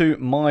on to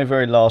my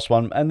very last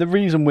one, and the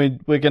reason we're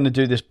going to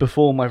do this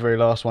before my very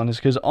last one is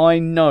because I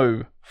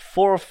know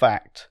for a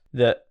fact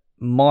that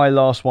my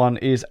last one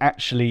is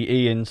actually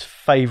Ian's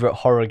favourite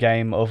horror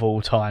game of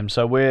all time.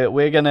 So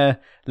we're going to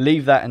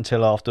leave that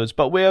until afterwards.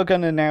 But we are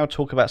going to now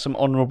talk about some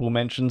honourable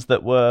mentions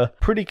that were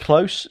pretty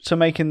close to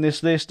making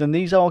this list. And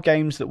these are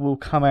games that will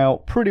come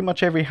out pretty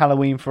much every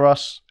Halloween for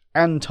us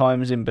and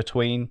times in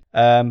between.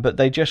 But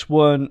they just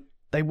weren't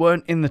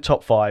in the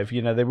top 5.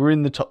 They were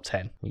in the top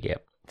 10.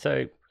 Yep.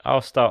 So I'll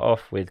start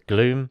off with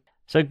Gloom.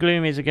 So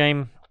Gloom is a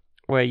game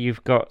where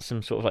you've got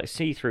some sort of like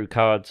see-through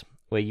cards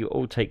where you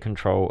all take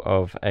control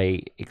of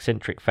a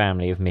eccentric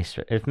family of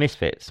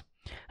misfits.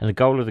 And the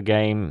goal of the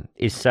game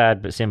is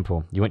sad but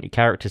simple. You want your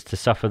characters to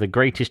suffer the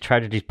greatest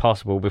tragedies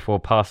possible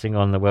before passing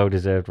on the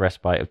well-deserved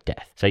respite of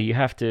death. So you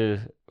have to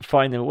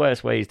find the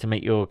worst ways to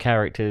make your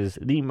characters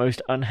the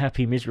most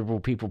unhappy, miserable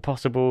people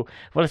possible,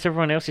 whilst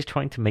everyone else is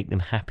trying to make them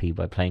happy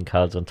by playing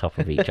cards on top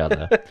of each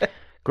other.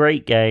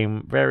 Great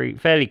game,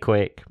 fairly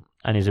quick,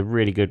 and is a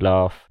really good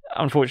laugh.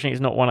 Unfortunately,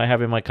 it's not one I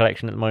have in my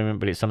collection at the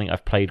moment, but it's something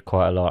I've played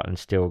quite a lot and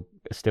still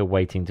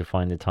waiting to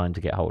find the time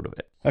to get hold of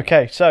it.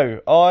 Okay,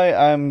 so I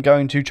am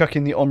going to chuck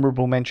in the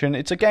honourable mention.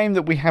 It's a game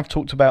that we have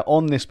talked about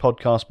on this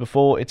podcast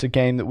before. It's a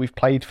game that we've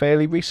played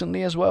fairly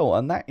recently as well,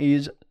 and that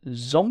is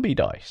Zombie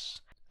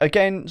Dice.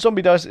 Again,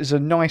 Zombie Dice is a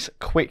nice,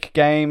 quick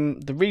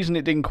game. The reason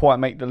it didn't quite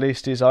make the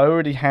list is I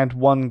already had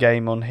one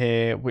game on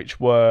here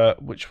which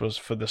was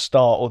for the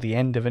start or the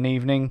end of an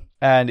evening,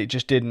 and it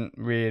just didn't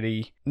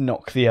really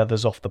knock the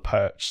others off the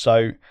perch.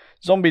 So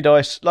Zombie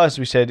Dice, as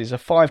we said, is a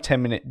 5-10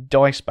 minute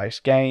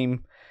dice-based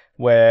game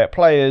where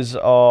players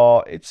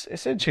are... It's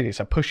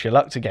a push your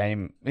luck to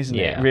game, isn't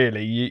it,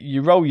 really?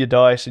 You roll your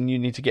dice and you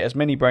need to get as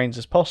many brains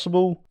as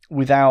possible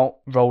without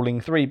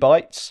rolling 3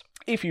 bites.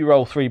 If you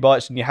roll 3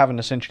 bites and you haven't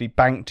essentially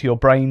banked your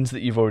brains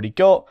that you've already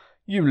got,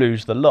 you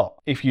lose the lot.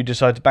 If you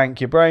decide to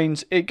bank your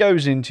brains, it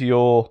goes into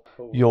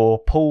your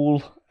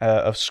pool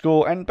of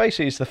score, and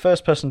basically it's the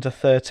first person to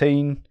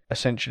 13.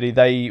 Essentially,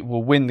 they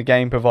will win the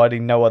game,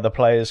 providing no other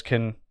players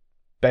can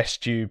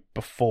best you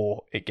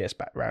before it gets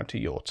back round to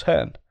your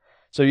turn.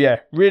 So yeah,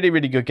 really,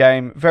 really good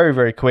game. Very,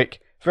 very quick.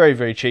 Very,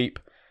 very cheap.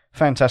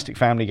 Fantastic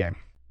family game.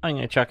 I'm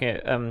going to chuck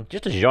it,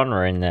 just a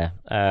genre in there,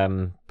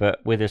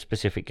 but with a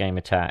specific game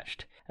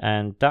attached.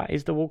 And that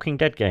is the Walking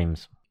Dead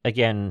games.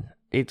 Again,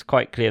 it's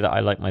quite clear that I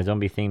like my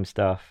zombie themed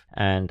stuff,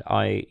 and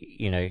I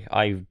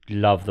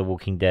love The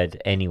Walking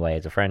Dead anyway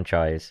as a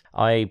franchise.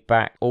 I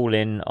back all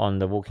in on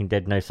the Walking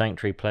Dead No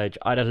Sanctuary pledge.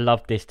 I'd have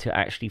loved this to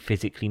actually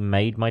physically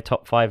made my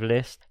top 5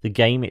 list. The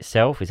game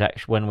itself is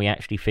actually, when we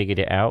actually figured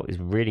it out, is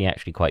really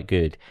actually quite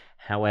good.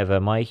 However,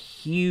 my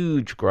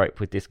huge gripe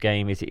with this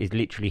game is it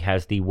literally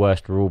has the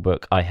worst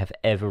rulebook I have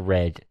ever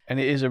read. And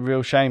it is a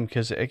real shame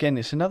because, again,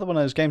 it's another one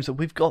of those games that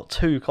we've got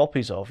 2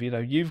 copies of. You know,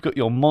 you've got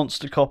your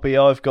monster copy,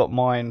 I've got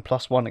mine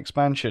plus 1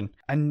 expansion,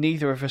 and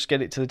neither of us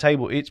get it to the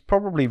table. It's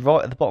probably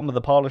right at the bottom of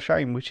the pile of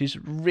shame, which is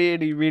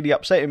really, really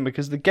upsetting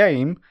because the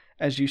game,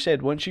 as you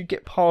said, once you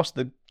get past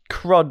the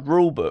crud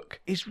rulebook,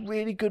 is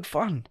really good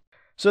fun.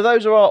 So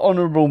those are our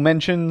honourable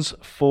mentions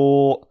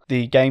for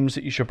the games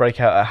that you should break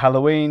out at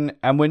Halloween.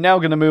 And we're now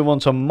going to move on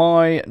to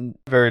my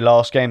very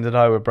last game that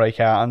I would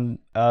break out. And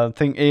I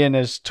think Ian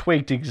has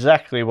twigged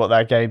exactly what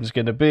that game is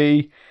going to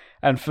be.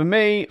 And for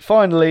me,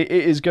 finally, it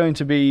is going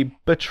to be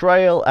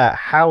Betrayal at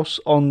House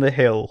on the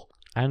Hill.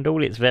 And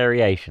all its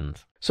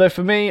variations. So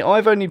for me,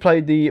 I've only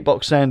played the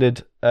box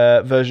standard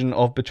version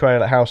of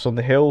Betrayal at House on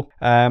the Hill.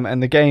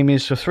 And the game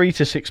is for 3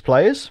 to 6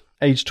 players,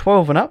 aged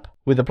 12 and up,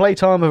 with a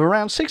playtime of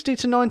around 60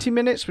 to 90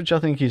 minutes, which I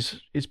think is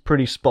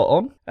pretty spot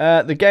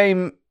on. The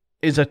game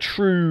is a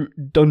true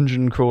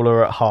dungeon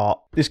crawler at heart.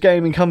 This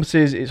game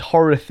encompasses its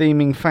horror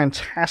theming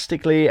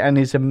fantastically and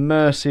is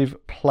immersive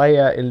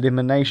player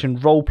elimination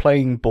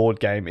role-playing board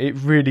game. It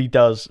really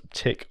does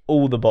tick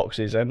all the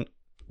boxes, and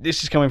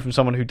this is coming from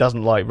someone who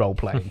doesn't like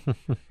role-playing.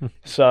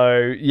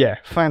 So, yeah,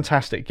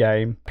 fantastic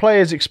game.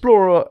 Players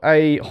explore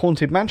a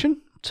haunted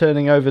mansion,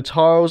 turning over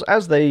tiles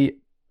as they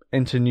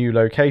enter new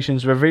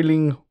locations,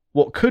 revealing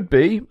what could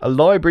be a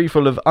library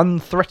full of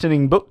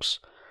unthreatening books,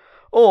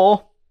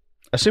 or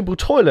a simple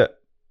toilet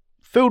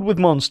filled with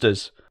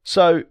monsters.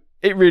 So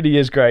it really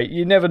is great.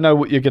 You never know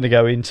what you're going to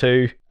go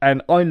into,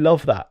 and I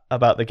love that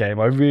about the game.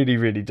 I really,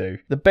 really do.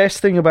 The best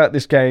thing about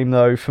this game,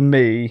 though, for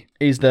me,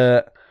 is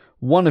that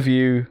one of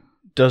you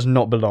does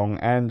not belong,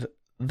 and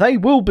they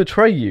will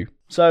betray you.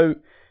 So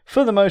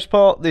for the most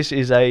part, this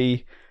is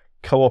a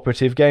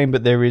cooperative game,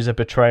 but there is a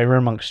betrayer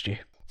amongst you.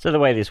 So the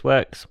way this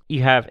works,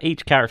 you have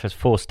each character has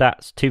 4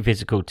 stats, 2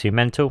 physical, 2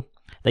 mental.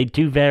 They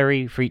do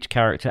vary for each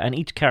character, and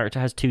each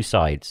character has 2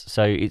 sides,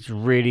 so it's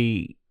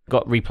really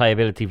got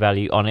replayability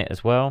value on it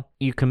as well.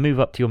 You can move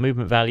up to your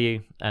movement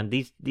value, and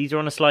these are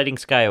on a sliding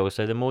scale,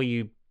 so the more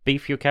you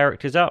beef your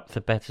characters up,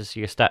 the better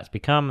your stats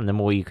become, and the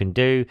more you can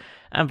do,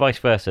 and vice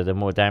versa. The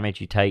more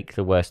damage you take,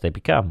 the worse they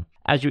become.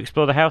 As you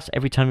explore the house,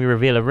 every time you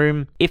reveal a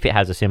room, if it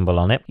has a symbol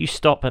on it, you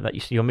stop and you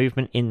see your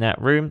movement in that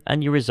room,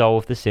 and you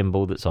resolve the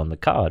symbol that's on the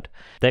card.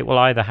 They will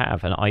either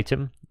have an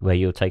item, where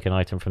you'll take an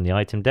item from the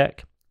item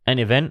deck, an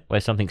event,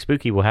 where something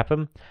spooky will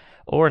happen,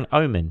 or an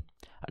omen.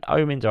 And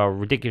omens are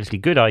ridiculously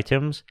good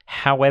items.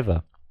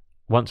 However,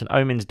 once an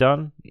omen's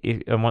done,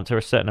 and once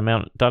there's a certain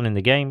amount done in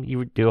the game,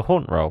 you do a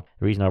haunt roll.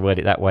 The reason I word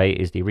it that way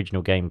is the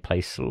original game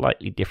plays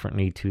slightly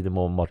differently to the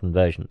more modern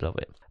versions of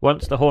it.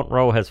 Once the haunt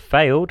roll has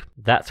failed,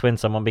 that's when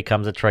someone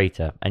becomes a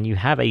traitor, and you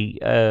have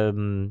a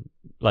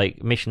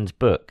missions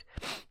book,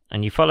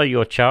 and you follow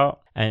your chart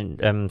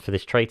and for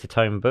this traitor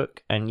tome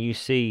book, and you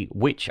see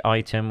which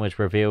item was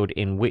revealed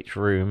in which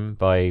room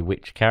by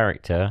which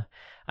character.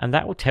 And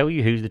that will tell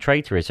you who the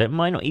traitor is. So it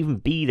might not even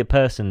be the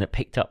person that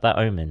picked up that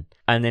omen.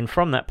 And then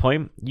from that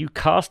point, you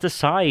cast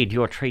aside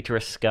your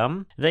traitorous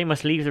scum. They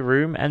must leave the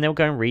room, and they'll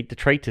go and read the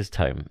traitor's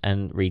tome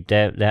and read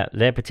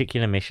their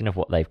particular mission of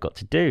what they've got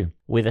to do,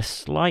 with a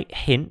slight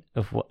hint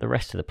of what the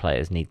rest of the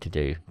players need to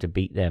do to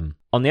beat them.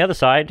 On the other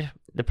side,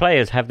 the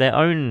players have their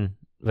own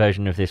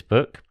version of this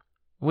book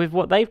with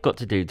what they've got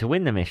to do to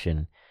win the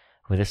mission,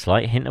 with a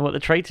slight hint of what the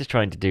traitor's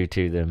trying to do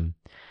to them.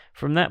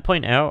 From that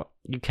point out,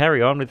 you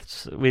carry on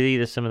with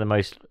either some of the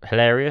most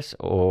hilarious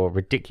or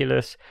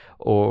ridiculous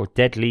or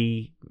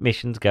deadly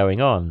missions going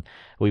on.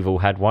 We've all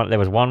had one. There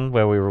was one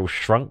where we were all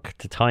shrunk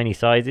to tiny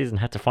sizes and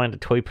had to find a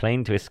toy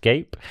plane to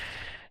escape.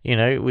 You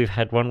know, we've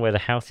had one where the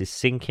house is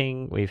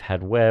sinking. We've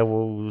had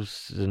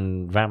werewolves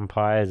and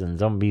vampires and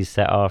zombies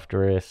set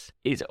after us.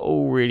 It's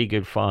all really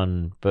good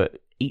fun,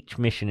 but each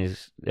mission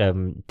is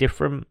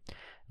different.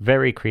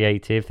 Very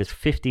creative. There's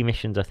 50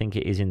 missions, I think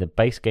it is, in the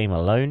base game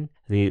alone.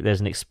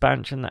 There's an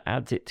expansion that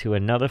adds it to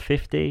another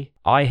 50.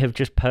 I have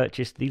just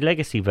purchased the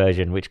Legacy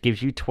version, which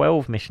gives you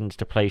 12 missions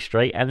to play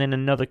straight, and then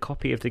another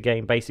copy of the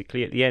game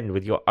basically at the end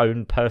with your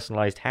own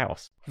personalised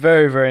house.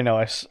 Very, very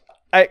nice.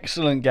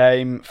 Excellent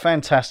game.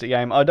 Fantastic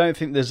game. I don't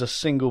think there's a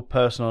single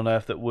person on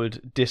earth that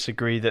would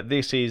disagree that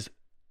this is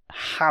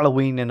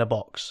Halloween in a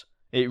box.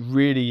 It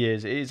really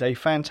is. It is a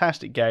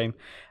fantastic game.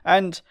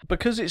 And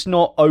because it's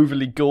not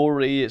overly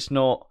gory, it's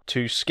not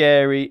too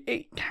scary,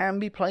 it can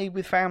be played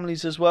with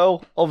families as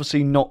well.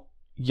 Obviously not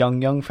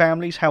young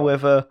families.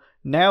 However,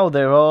 now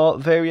there are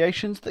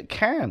variations that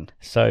can.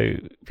 So,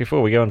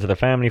 before we go on to the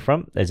family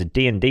front, there's a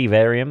D&D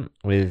variant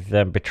with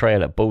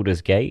Betrayal at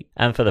Baldur's Gate.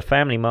 And for the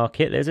family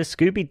market, there's a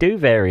Scooby-Doo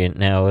variant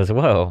now as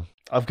well.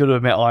 I've got to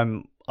admit,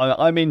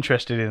 I'm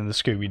interested in the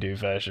Scooby-Doo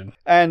version.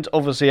 And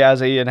obviously,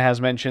 as Ian has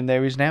mentioned,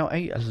 there is now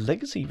a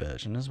legacy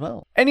version as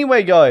well.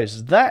 Anyway,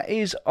 guys, that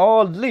is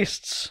our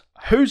lists.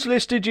 Whose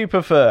list did you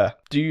prefer?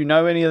 Do you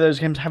know any of those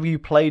games? Have you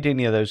played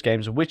any of those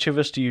games? Which of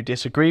us do you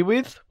disagree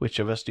with? Which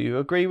of us do you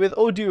agree with?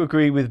 Or do you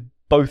agree with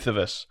both of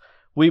us?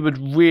 We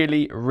would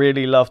really,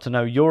 really love to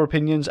know your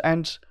opinions,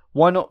 and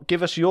why not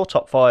give us your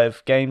top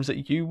 5 games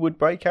that you would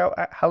break out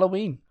at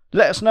Halloween?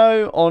 Let us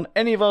know on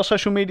any of our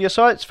social media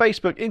sites,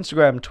 Facebook,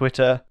 Instagram,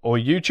 Twitter, or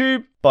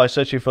YouTube, by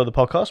searching for the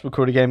podcast,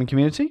 Recorded Gaming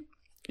Community.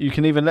 You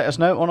can even let us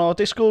know on our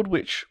Discord,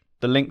 which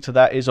the link to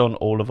that is on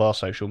all of our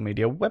social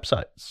media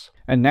websites.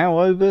 And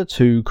now over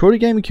to Recorded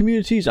Gaming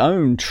Community's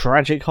own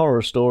tragic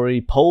horror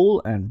story,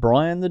 Paul and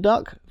Brian the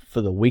Duck,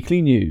 for the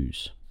weekly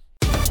news.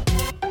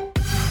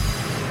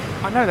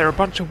 I know they're a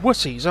bunch of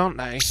wussies, aren't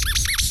they?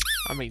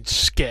 I mean,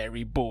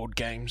 scary board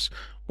games.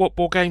 What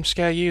board games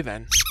scare you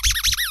then?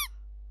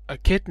 A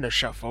Kidney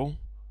Shuffle?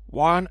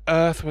 Why on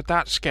earth would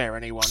that scare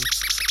anyone?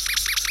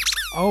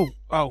 Oh,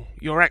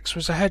 your ex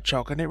was a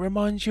hedgehog and it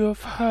reminds you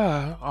of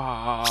her.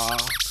 Ah.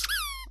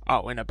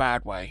 Oh, in a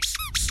bad way.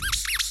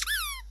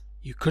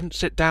 You couldn't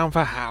sit down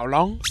for how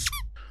long?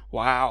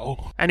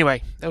 Wow.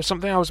 Anyway, there was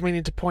something I was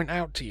meaning to point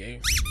out to you.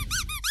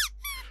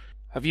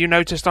 Have you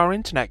noticed our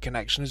internet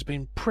connection has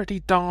been pretty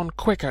darn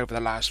quick over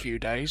the last few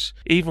days,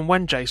 even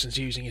when Jason's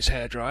using his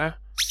hairdryer?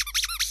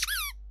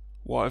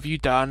 What have you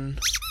done?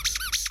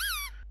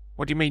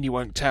 What do you mean you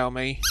won't tell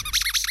me?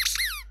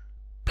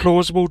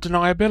 Plausible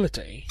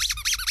deniability?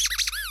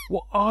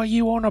 What are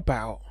you on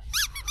about?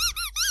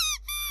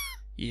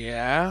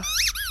 Yeah?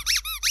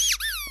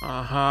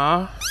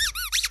 Uh-huh.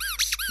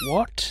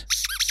 What?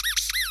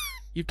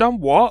 You've done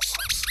what?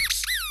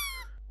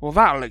 Well,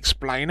 that'll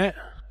explain it.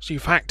 So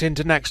you've hacked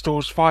into next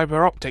door's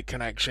fibre optic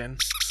connection.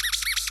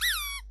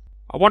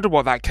 I wonder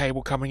what that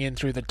cable coming in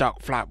through the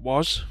duct flap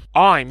was.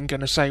 I'm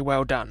gonna say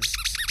well done.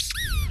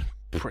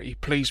 Pretty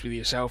pleased with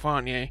yourself,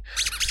 aren't you?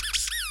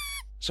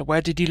 So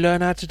where did you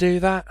learn how to do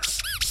that?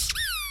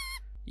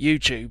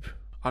 YouTube.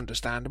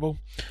 Understandable.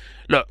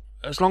 Look,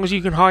 as long as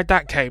you can hide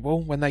that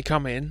cable when they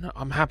come in,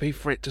 I'm happy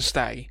for it to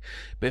stay.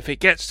 But if it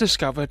gets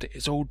discovered,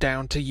 it's all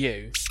down to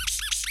you.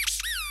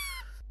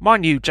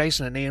 Mind you,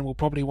 Jason and Ian will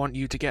probably want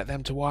you to get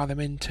them to wire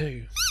them in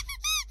too.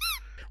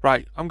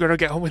 Right, I'm going to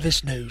get on with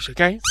this news,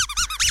 okay?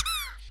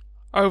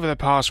 Over the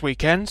past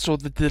weekend saw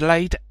the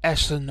delayed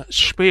Essen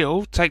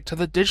Spiel take to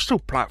the digital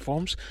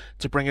platforms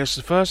to bring us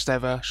the first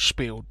ever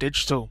Spiel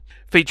Digital.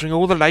 Featuring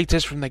all the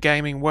latest from the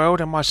gaming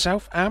world, and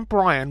myself and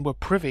Brian were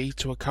privy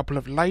to a couple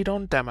of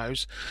laid-on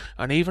demos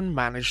and even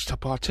managed to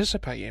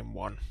participate in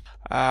one.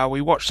 We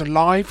watched a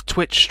live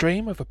Twitch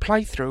stream of a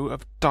playthrough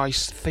of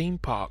Dice Theme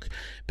Park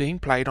being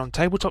played on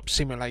Tabletop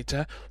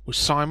Simulator with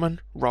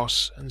Simon,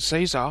 Ross and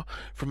Cesar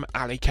from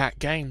Alley Cat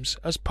Games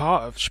as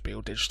part of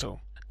Spiel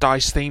Digital.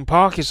 Dice Theme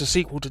Park is a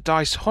sequel to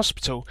Dice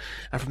Hospital,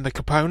 and from the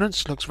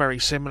components looks very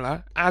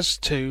similar, as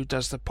too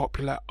does the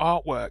popular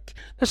artwork.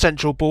 The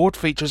central board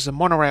features the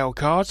monorail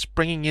cards,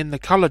 bringing in the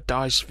coloured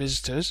dice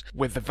visitors,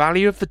 with the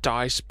value of the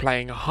dice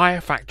playing a higher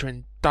factor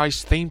in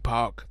Dice Theme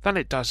Park than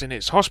it does in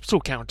its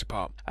hospital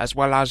counterpart, as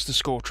well as the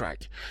score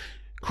track.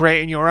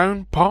 Creating your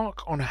own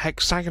park on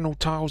hexagonal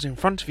tiles in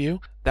front of you,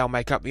 they'll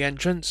make up the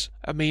entrance,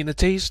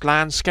 amenities,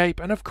 landscape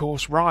and of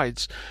course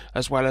rides,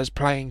 as well as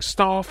playing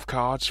staff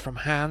cards from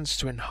hands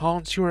to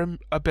enhance your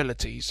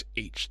abilities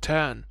each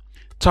turn.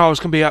 Tiles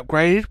can be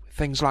upgraded with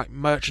things like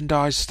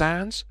merchandise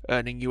stands,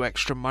 earning you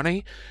extra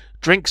money,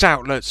 drinks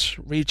outlets,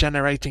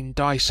 regenerating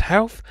dice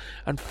health,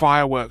 and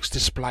fireworks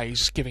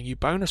displays giving you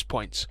bonus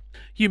points.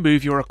 You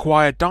move your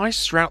acquired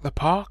dice throughout the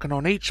park, and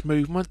on each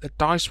movement the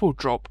dice will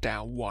drop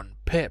down 1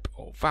 pip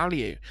or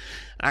value,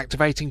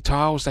 activating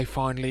tiles they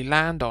finally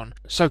land on.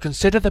 So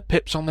consider the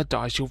pips on the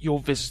dice your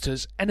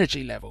visitor's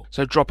energy level.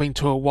 So dropping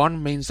to a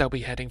 1 means they'll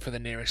be heading for the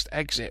nearest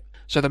exit.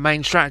 So the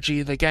main strategy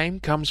of the game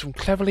comes from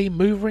cleverly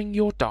moving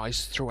your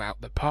dice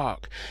throughout the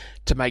park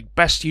to make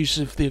best use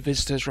of the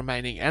visitor's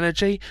remaining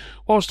energy,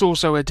 whilst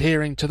also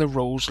adhering to the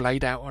rules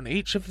laid out on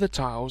each of the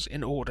tiles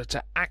in order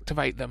to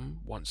activate them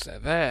once they're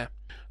there.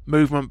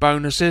 Movement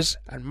bonuses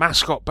and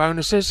mascot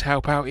bonuses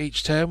help out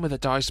each turn with a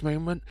dice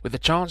movement, with a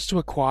chance to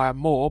acquire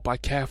more by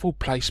careful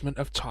placement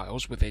of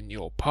tiles within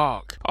your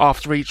park.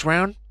 After each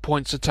round,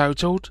 points are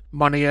totaled,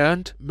 money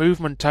earned,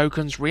 movement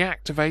tokens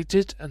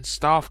reactivated and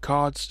staff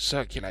cards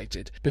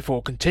circulated,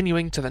 before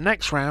continuing to the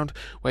next round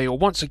where you'll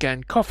once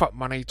again cough up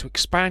money to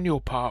expand your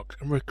park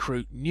and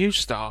recruit new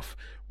staff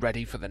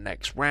ready for the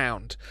next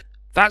round.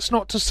 That's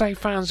not to say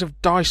fans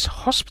of Dice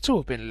Hospital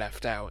have been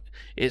left out.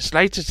 Its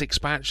latest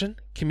expansion,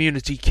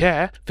 Community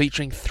Care,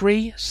 featuring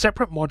 3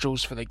 separate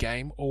modules for the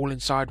game, all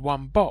inside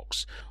one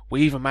box.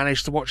 We even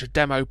managed to watch a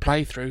demo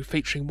playthrough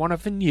featuring one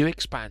of the new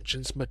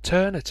expansion's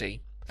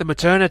Maternity. The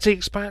Maternity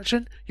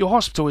expansion, your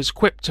hospital is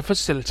equipped to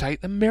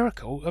facilitate the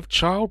miracle of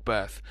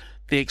childbirth.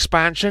 The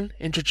expansion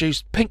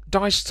introduced pink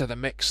dice to the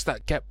mix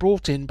that get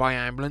brought in by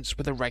ambulance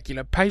with the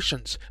regular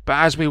patients, but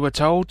as we were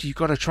told, you've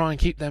got to try and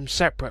keep them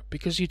separate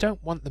because you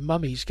don't want the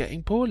mummies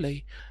getting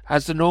poorly.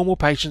 As the normal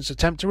patients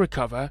attempt to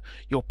recover,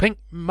 your pink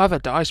mother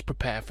dice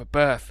prepare for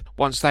birth.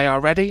 Once they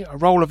are ready, a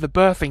roll of the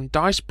birthing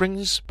dice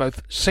brings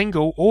both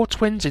single or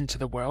twins into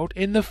the world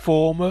in the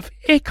form of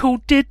ickle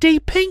diddy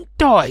pink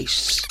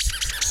dice.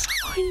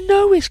 I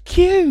know, it's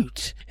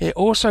cute. It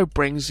also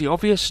brings the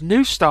obvious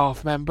new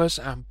staff members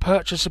and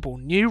purchasable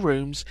new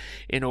rooms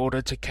in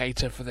order to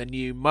cater for the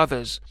new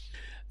mothers.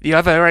 The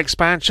other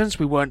expansions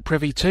we weren't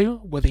privy to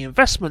were the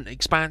investment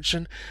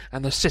expansion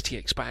and the city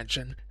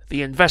expansion.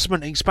 The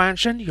investment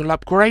expansion, you'll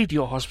upgrade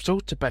your hospital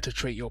to better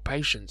treat your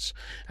patients,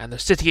 and the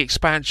city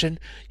expansion,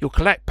 you'll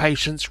collect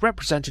patients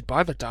represented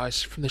by the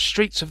dice from the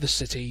streets of the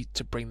city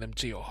to bring them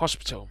to your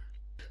hospital.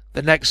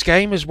 The next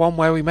game is one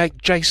where we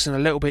make Jason a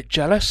little bit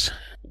jealous.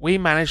 We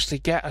managed to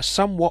get a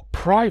somewhat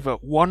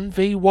private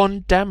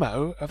 1v1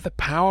 demo of the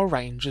Power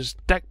Rangers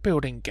deck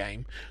building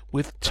game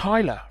with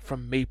Tyler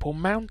from Meeple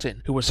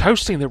Mountain, who was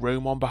hosting the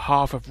room on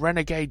behalf of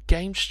Renegade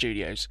Game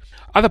Studios.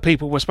 Other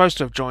people were supposed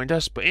to have joined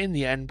us, but in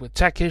the end, with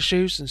tech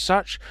issues and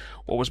such,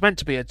 what was meant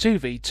to be a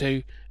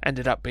 2v2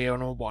 ended up being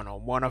a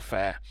 1-on-1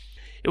 affair.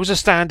 It was a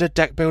standard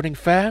deck building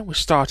fair with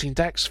starting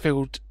decks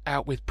filled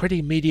out with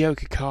pretty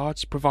mediocre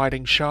cards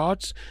providing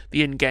shards,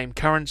 the in-game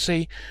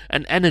currency,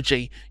 and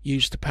energy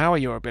used to power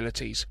your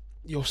abilities.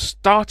 Your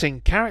starting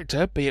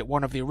character, be it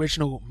one of the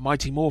original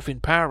Mighty Morphin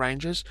Power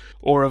Rangers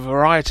or a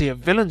variety of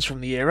villains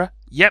from the era,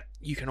 yep,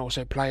 you can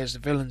also play as the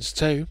villains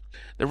too.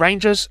 The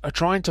Rangers are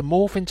trying to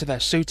morph into their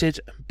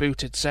suited and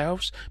booted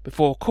selves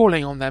before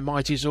calling on their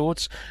Mighty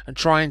Zords and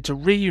trying to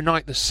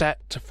reunite the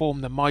set to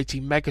form the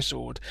Mighty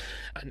Megazord,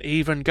 and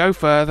even go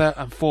further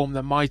and form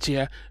the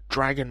mightier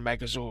Dragon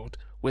Megazord,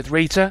 with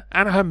Rita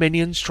and her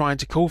minions trying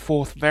to call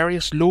forth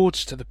various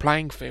lords to the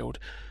playing field,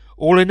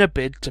 all in a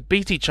bid to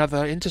beat each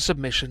other into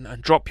submission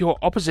and drop your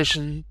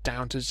opposition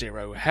down to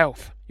 0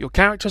 health. Your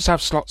characters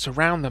have slots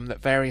around them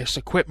that various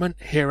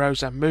equipment,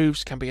 heroes and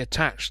moves can be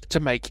attached to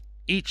make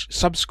each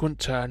subsequent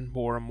turn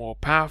more and more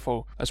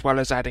powerful, as well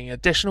as adding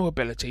additional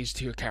abilities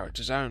to your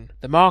character's own.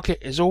 The market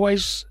is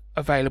always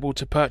available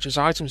to purchase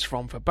items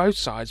from for both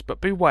sides, but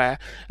beware,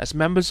 as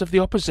members of the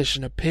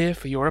opposition appear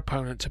for your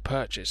opponent to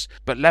purchase,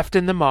 but left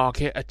in the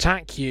market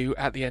attack you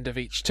at the end of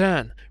each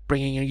turn,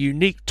 bringing a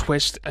unique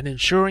twist and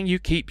ensuring you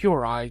keep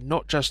your eye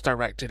not just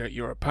directed at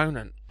your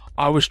opponent.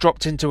 I was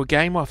dropped into a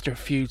game after a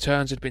few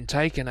turns had been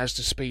taken as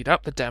to speed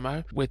up the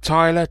demo, with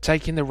Tyler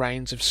taking the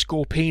reins of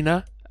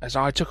Scorpina as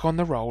I took on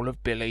the role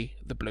of Billy,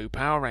 the Blue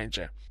Power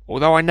Ranger.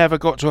 Although I never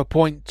got to a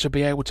point to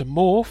be able to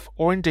morph,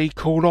 or indeed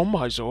call on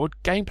my Zord,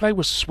 gameplay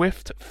was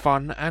swift,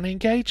 fun and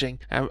engaging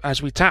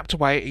as we tapped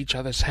away at each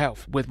other's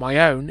health, with my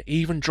own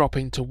even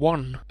dropping to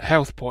 1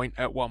 health point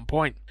at one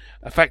point.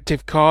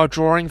 Effective card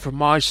drawing from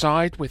my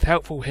side, with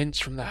helpful hints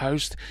from the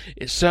host,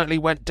 it certainly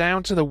went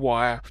down to the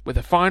wire, with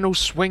a final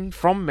swing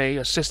from me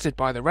assisted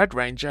by the Red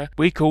Ranger.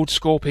 We called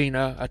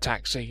Scorpina a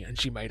taxi and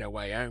she made her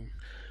way home.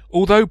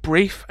 Although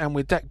brief, and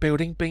with deck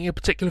building being a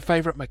particular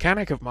favourite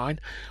mechanic of mine,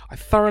 I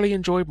thoroughly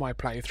enjoyed my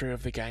playthrough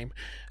of the game,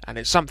 and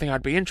it's something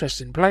I'd be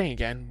interested in playing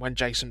again when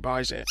Jason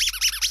buys it.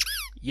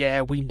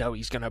 Yeah, we know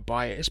he's going to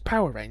buy it, it's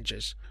Power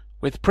Rangers.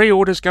 With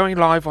pre-orders going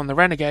live on the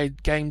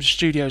Renegade Games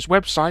Studios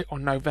website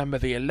on November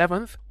the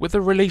 11th, with the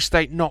release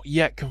date not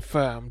yet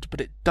confirmed, but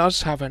it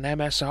does have an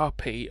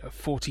MSRP of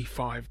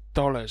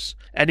 $45.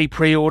 Any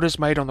pre-orders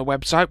made on the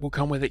website will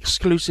come with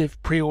exclusive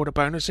pre-order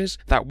bonuses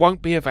that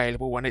won't be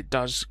available when it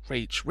does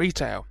reach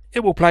retail.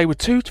 It will play with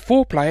 2 to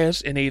 4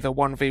 players in either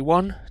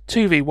 1v1,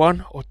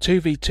 2v1 or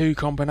 2v2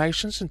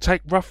 combinations and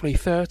take roughly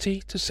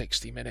 30 to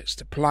 60 minutes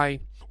to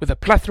play. With a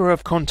plethora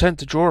of content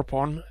to draw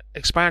upon,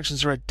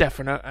 expansions are a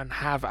definite and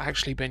have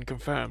actually been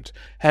confirmed.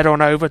 Head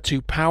on over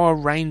to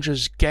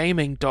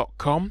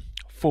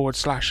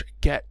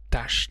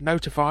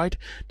powerrangersgaming.com/get-notified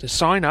to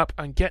sign up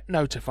and get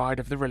notified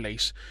of the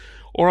release,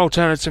 or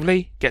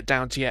alternatively, get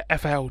down to your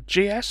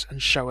FLGS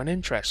and show an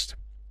interest.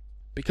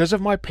 Because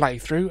of my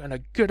playthrough and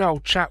a good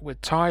old chat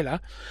with Tyler,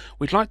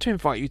 we'd like to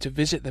invite you to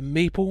visit the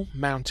Meeple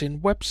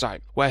Mountain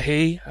website, where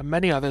he and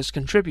many others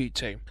contribute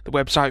to. The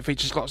website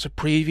features lots of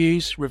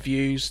previews,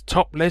 reviews,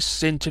 top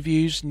lists,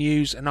 interviews,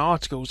 news and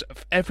articles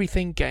of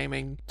everything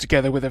gaming,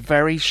 together with a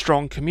very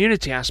strong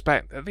community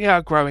aspect that they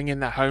are growing in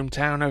their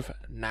hometown of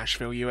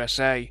Nashville,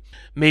 USA.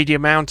 Media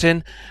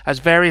Mountain has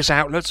various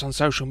outlets on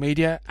social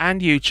media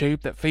and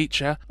YouTube that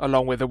feature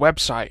along with the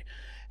website.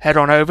 Head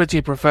on over to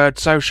your preferred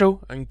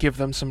social and give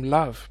them some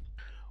love.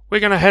 We're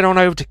going to head on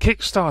over to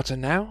Kickstarter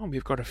now, and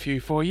we've got a few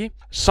for you.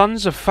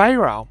 Sons of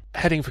Pharaoh,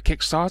 heading for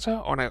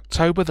Kickstarter on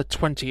October the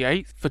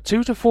 28th for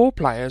 2 to 4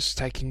 players,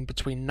 taking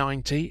between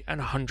 90 and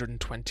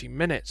 120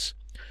 minutes.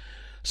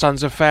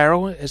 Sons of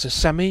Pharaoh is a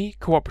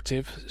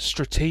semi-cooperative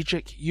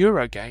strategic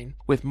Eurogame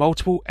with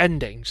multiple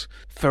endings.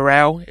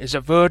 Pharaoh is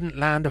a verdant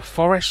land of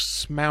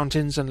forests,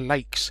 mountains and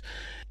lakes,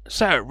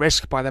 set at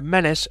risk by the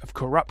menace of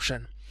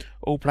corruption.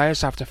 All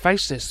players have to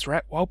face this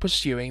threat while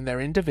pursuing their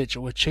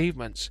individual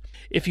achievements.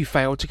 If you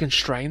fail to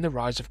constrain the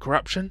rise of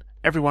corruption,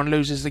 everyone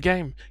loses the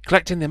game.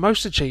 Collecting the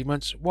most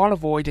achievements while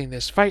avoiding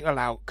this fatal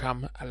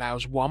outcome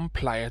allows one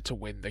player to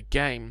win the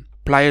game.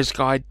 Players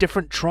guide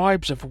different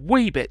tribes of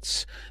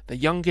Weebits, the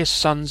youngest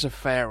sons of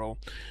Pharaoh.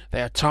 They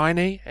are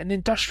tiny and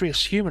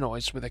industrious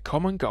humanoids with a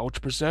common goal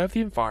to preserve the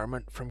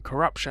environment from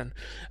corruption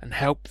and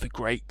help the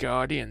Great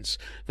Guardians,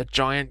 the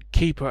giant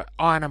keeper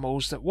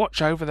animals that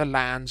watch over the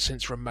land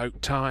since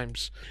remote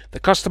times. The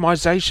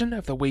customization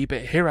of the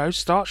Weebit heroes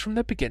starts from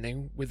the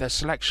beginning with a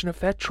selection of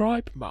their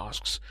tribe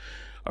masks.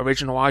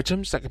 Original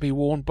items that can be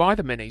worn by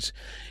the minis.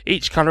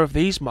 Each colour of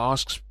these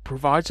masks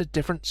provides a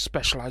different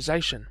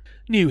specialisation.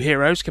 New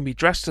heroes can be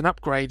dressed and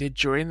upgraded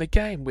during the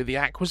game with the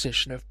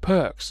acquisition of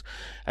perks,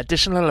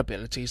 additional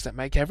abilities that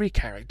make every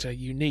character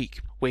unique.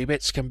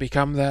 Weebits can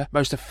become the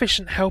most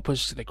efficient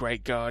helpers to the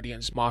Great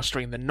Guardians,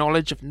 mastering the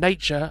knowledge of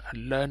nature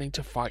and learning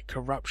to fight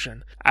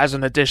corruption. As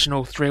an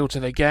additional thrill to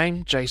the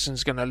game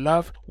Jason's gonna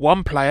love,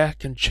 one player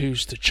can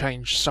choose to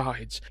change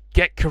sides,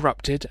 get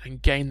corrupted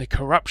and gain the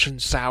corruption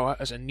sour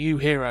as a new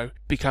hero,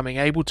 becoming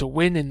able to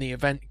win in the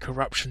event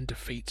corruption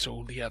defeats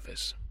all the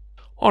others.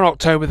 On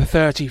October the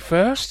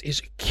 31st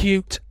is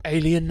Cute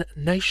Alien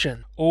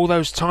Nation. All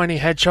those tiny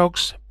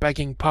hedgehogs,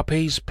 begging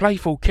puppies,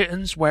 playful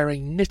kittens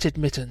wearing knitted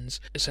mittens.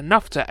 It's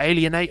enough to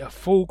alienate a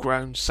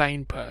full-grown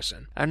sane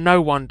person. And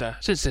no wonder,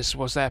 since this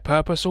was their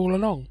purpose all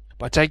along.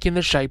 By taking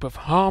the shape of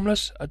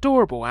harmless,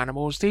 adorable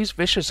animals, these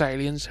vicious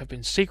aliens have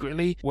been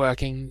secretly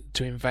working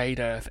to invade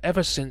Earth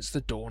ever since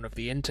the dawn of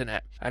the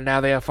internet. And now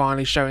they are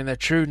finally showing their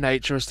true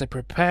nature as they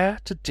prepare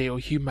to deal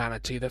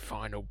humanity the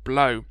final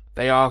blow.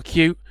 They are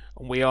cute,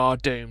 and we are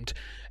doomed,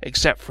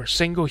 except for a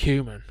single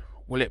human.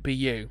 Will it be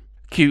you?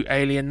 Cute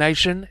Alien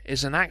Nation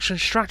is an action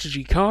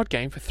strategy card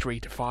game for 3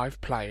 to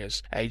 5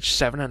 players, aged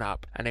 7 and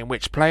up, and in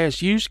which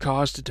players use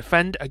cards to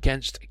defend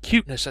against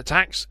cuteness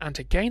attacks and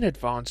to gain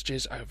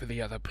advantages over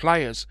the other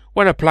players.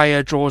 When a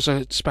player draws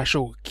a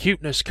special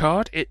cuteness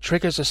card, it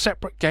triggers a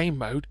separate game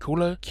mode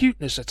called a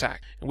cuteness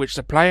attack, in which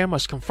the player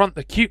must confront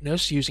the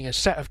cuteness using a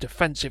set of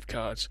defensive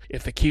cards.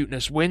 If the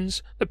cuteness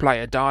wins, the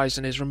player dies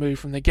and is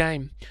removed from the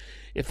game.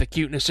 If the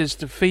cuteness is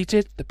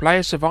defeated, the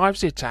player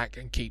survives the attack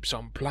and keeps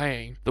on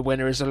playing. The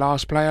winner is the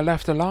last player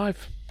left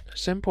alive.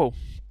 Simple.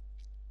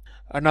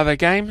 Another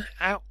game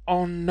out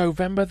on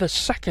November the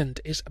 2nd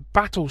is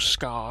Battle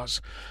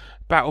Scars.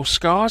 Battle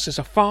Scars is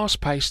a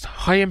fast-paced,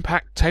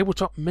 high-impact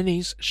tabletop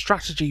minis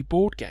strategy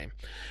board game.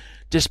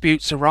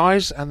 Disputes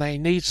arise and they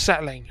need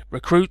settling.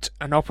 Recruit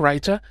an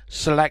operator,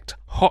 select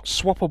hot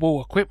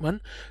swappable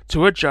equipment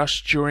to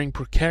adjust during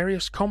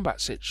precarious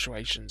combat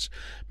situations,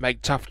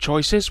 make tough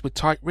choices with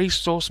tight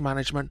resource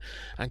management,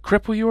 and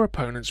cripple your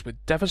opponents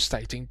with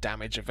devastating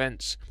damage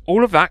events.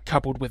 All of that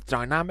coupled with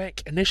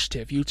dynamic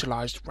initiative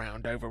utilised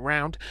round over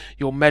round,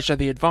 you'll measure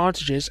the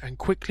advantages and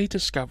quickly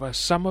discover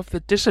some of the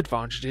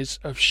disadvantages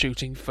of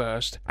shooting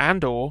first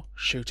and or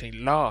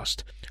shooting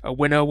last. A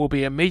winner will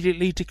be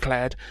immediately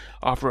declared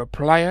after a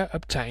player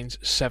obtains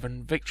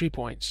 7 victory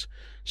points.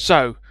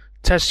 So,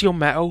 test your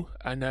mettle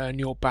and earn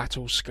your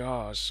battle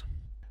scars.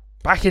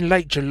 Back in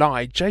late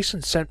July,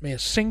 Jason sent me a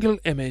single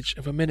image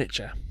of a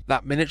miniature.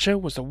 That miniature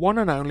was the one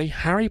and only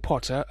Harry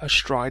Potter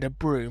astride a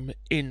broom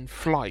in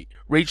flight,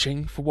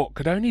 reaching for what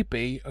could only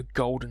be a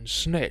golden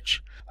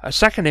snitch. A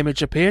second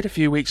image appeared a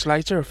few weeks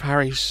later of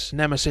Harry's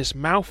nemesis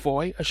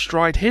Malfoy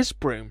astride his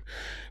broom.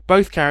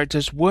 Both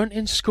characters weren't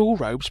in school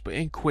robes but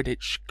in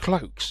Quidditch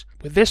cloaks.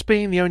 With this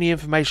being the only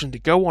information to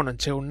go on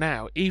until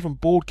now, even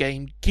Board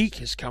Game Geek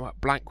has come up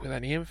blank with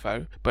any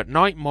info, but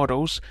Night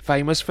Models,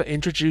 famous for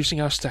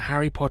introducing us to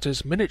Harry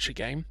Potter's miniature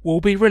game,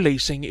 will be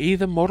releasing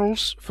either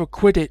models for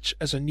Quidditch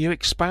as a new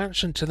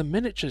expansion to the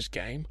miniatures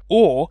game,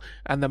 or,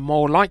 and the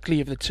more likely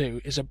of the two,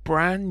 is a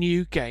brand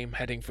new game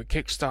heading for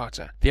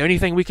Kickstarter. The only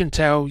thing we can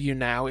tell you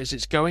now is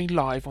it's going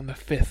live on the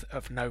 5th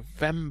of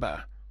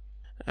November.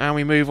 And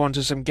we move on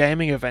to some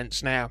gaming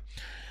events now.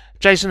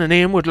 Jason and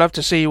Ian would love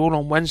to see you all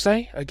on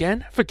Wednesday,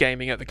 again, for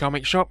Gaming at the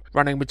Comic Shop,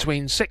 running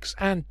between 6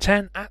 and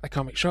 10 at the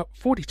Comic Shop,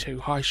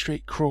 42 High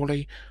Street,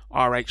 Crawley,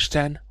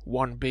 RH10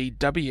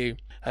 1BW,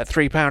 at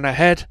 £3 a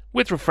head,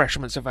 with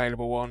refreshments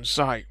available on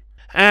site.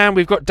 And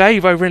we've got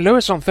Dave over in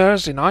Lewis on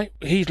Thursday night.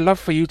 He'd love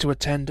for you to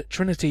attend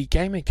Trinity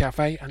Gaming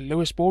Cafe and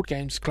Lewis Board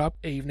Games Club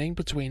evening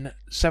between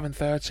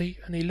 7:30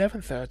 and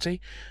 11:30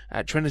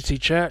 at Trinity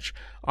Church,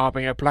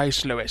 Arbinger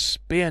Place, Lewis,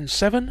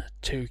 BN7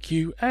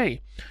 2QA.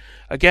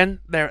 Again,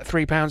 they're at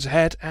 £3 a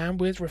head and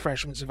with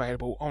refreshments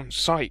available on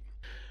site.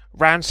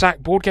 Ransack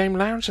Board Game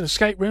Lounge and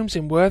Escape Rooms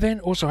in Worthing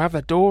also have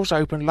their doors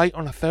open late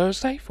on a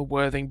Thursday for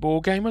Worthing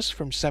board gamers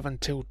from 7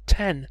 till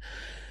 10.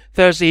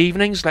 Thursday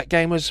evenings let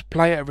gamers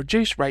play at a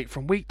reduced rate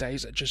from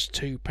weekdays at just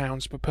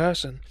 £2 per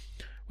person,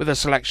 with a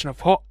selection of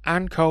hot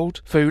and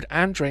cold food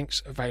and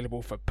drinks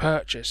available for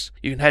purchase.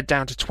 You can head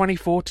down to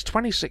 24 to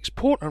 26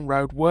 Portland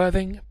Road,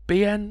 Worthing,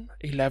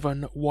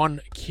 BN11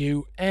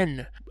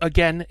 1QN.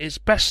 Again, it's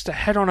best to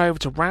head on over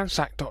to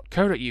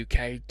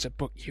ransack.co.uk to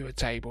book you a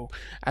table,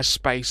 as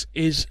space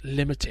is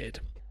limited.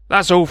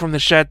 That's all from the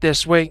shed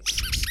this week.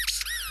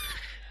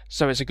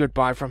 So it's a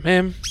goodbye from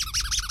him,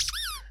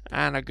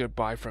 and a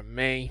goodbye from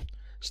me.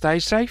 Stay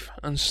safe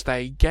and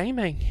stay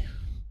gaming.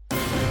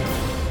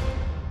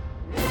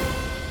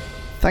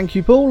 Thank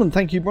you, Paul, and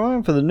thank you,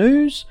 Brian, for the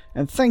news.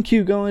 And thank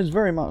you guys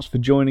very much for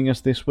joining us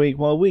this week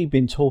while we've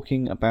been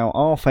talking about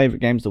our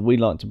favourite games that we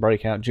like to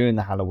break out during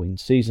the Halloween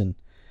season.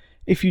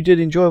 If you did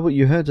enjoy what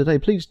you heard today,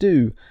 please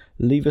do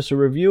leave us a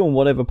review on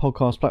whatever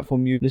podcast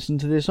platform you listen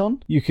to this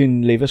on. You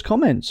can leave us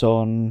comments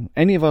on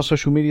any of our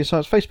social media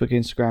sites, Facebook,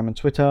 Instagram and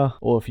Twitter.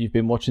 Or if you've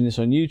been watching this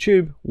on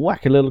YouTube,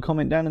 whack a little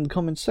comment down in the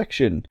comments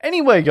section.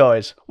 Anyway,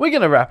 guys, we're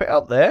going to wrap it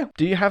up there.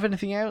 Do you have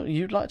anything else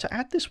you'd like to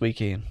add this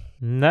week, Ian?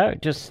 No,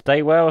 just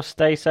stay well,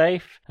 stay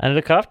safe, and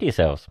look after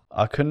yourselves.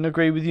 I couldn't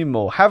agree with you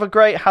more. Have a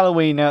great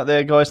Halloween out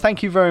there, guys.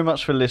 Thank you very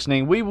much for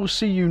listening. We will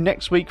see you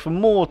next week for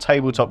more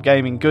tabletop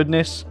gaming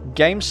goodness.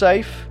 Game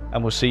safe,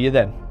 and we'll see you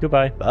then.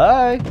 Goodbye.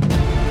 Bye.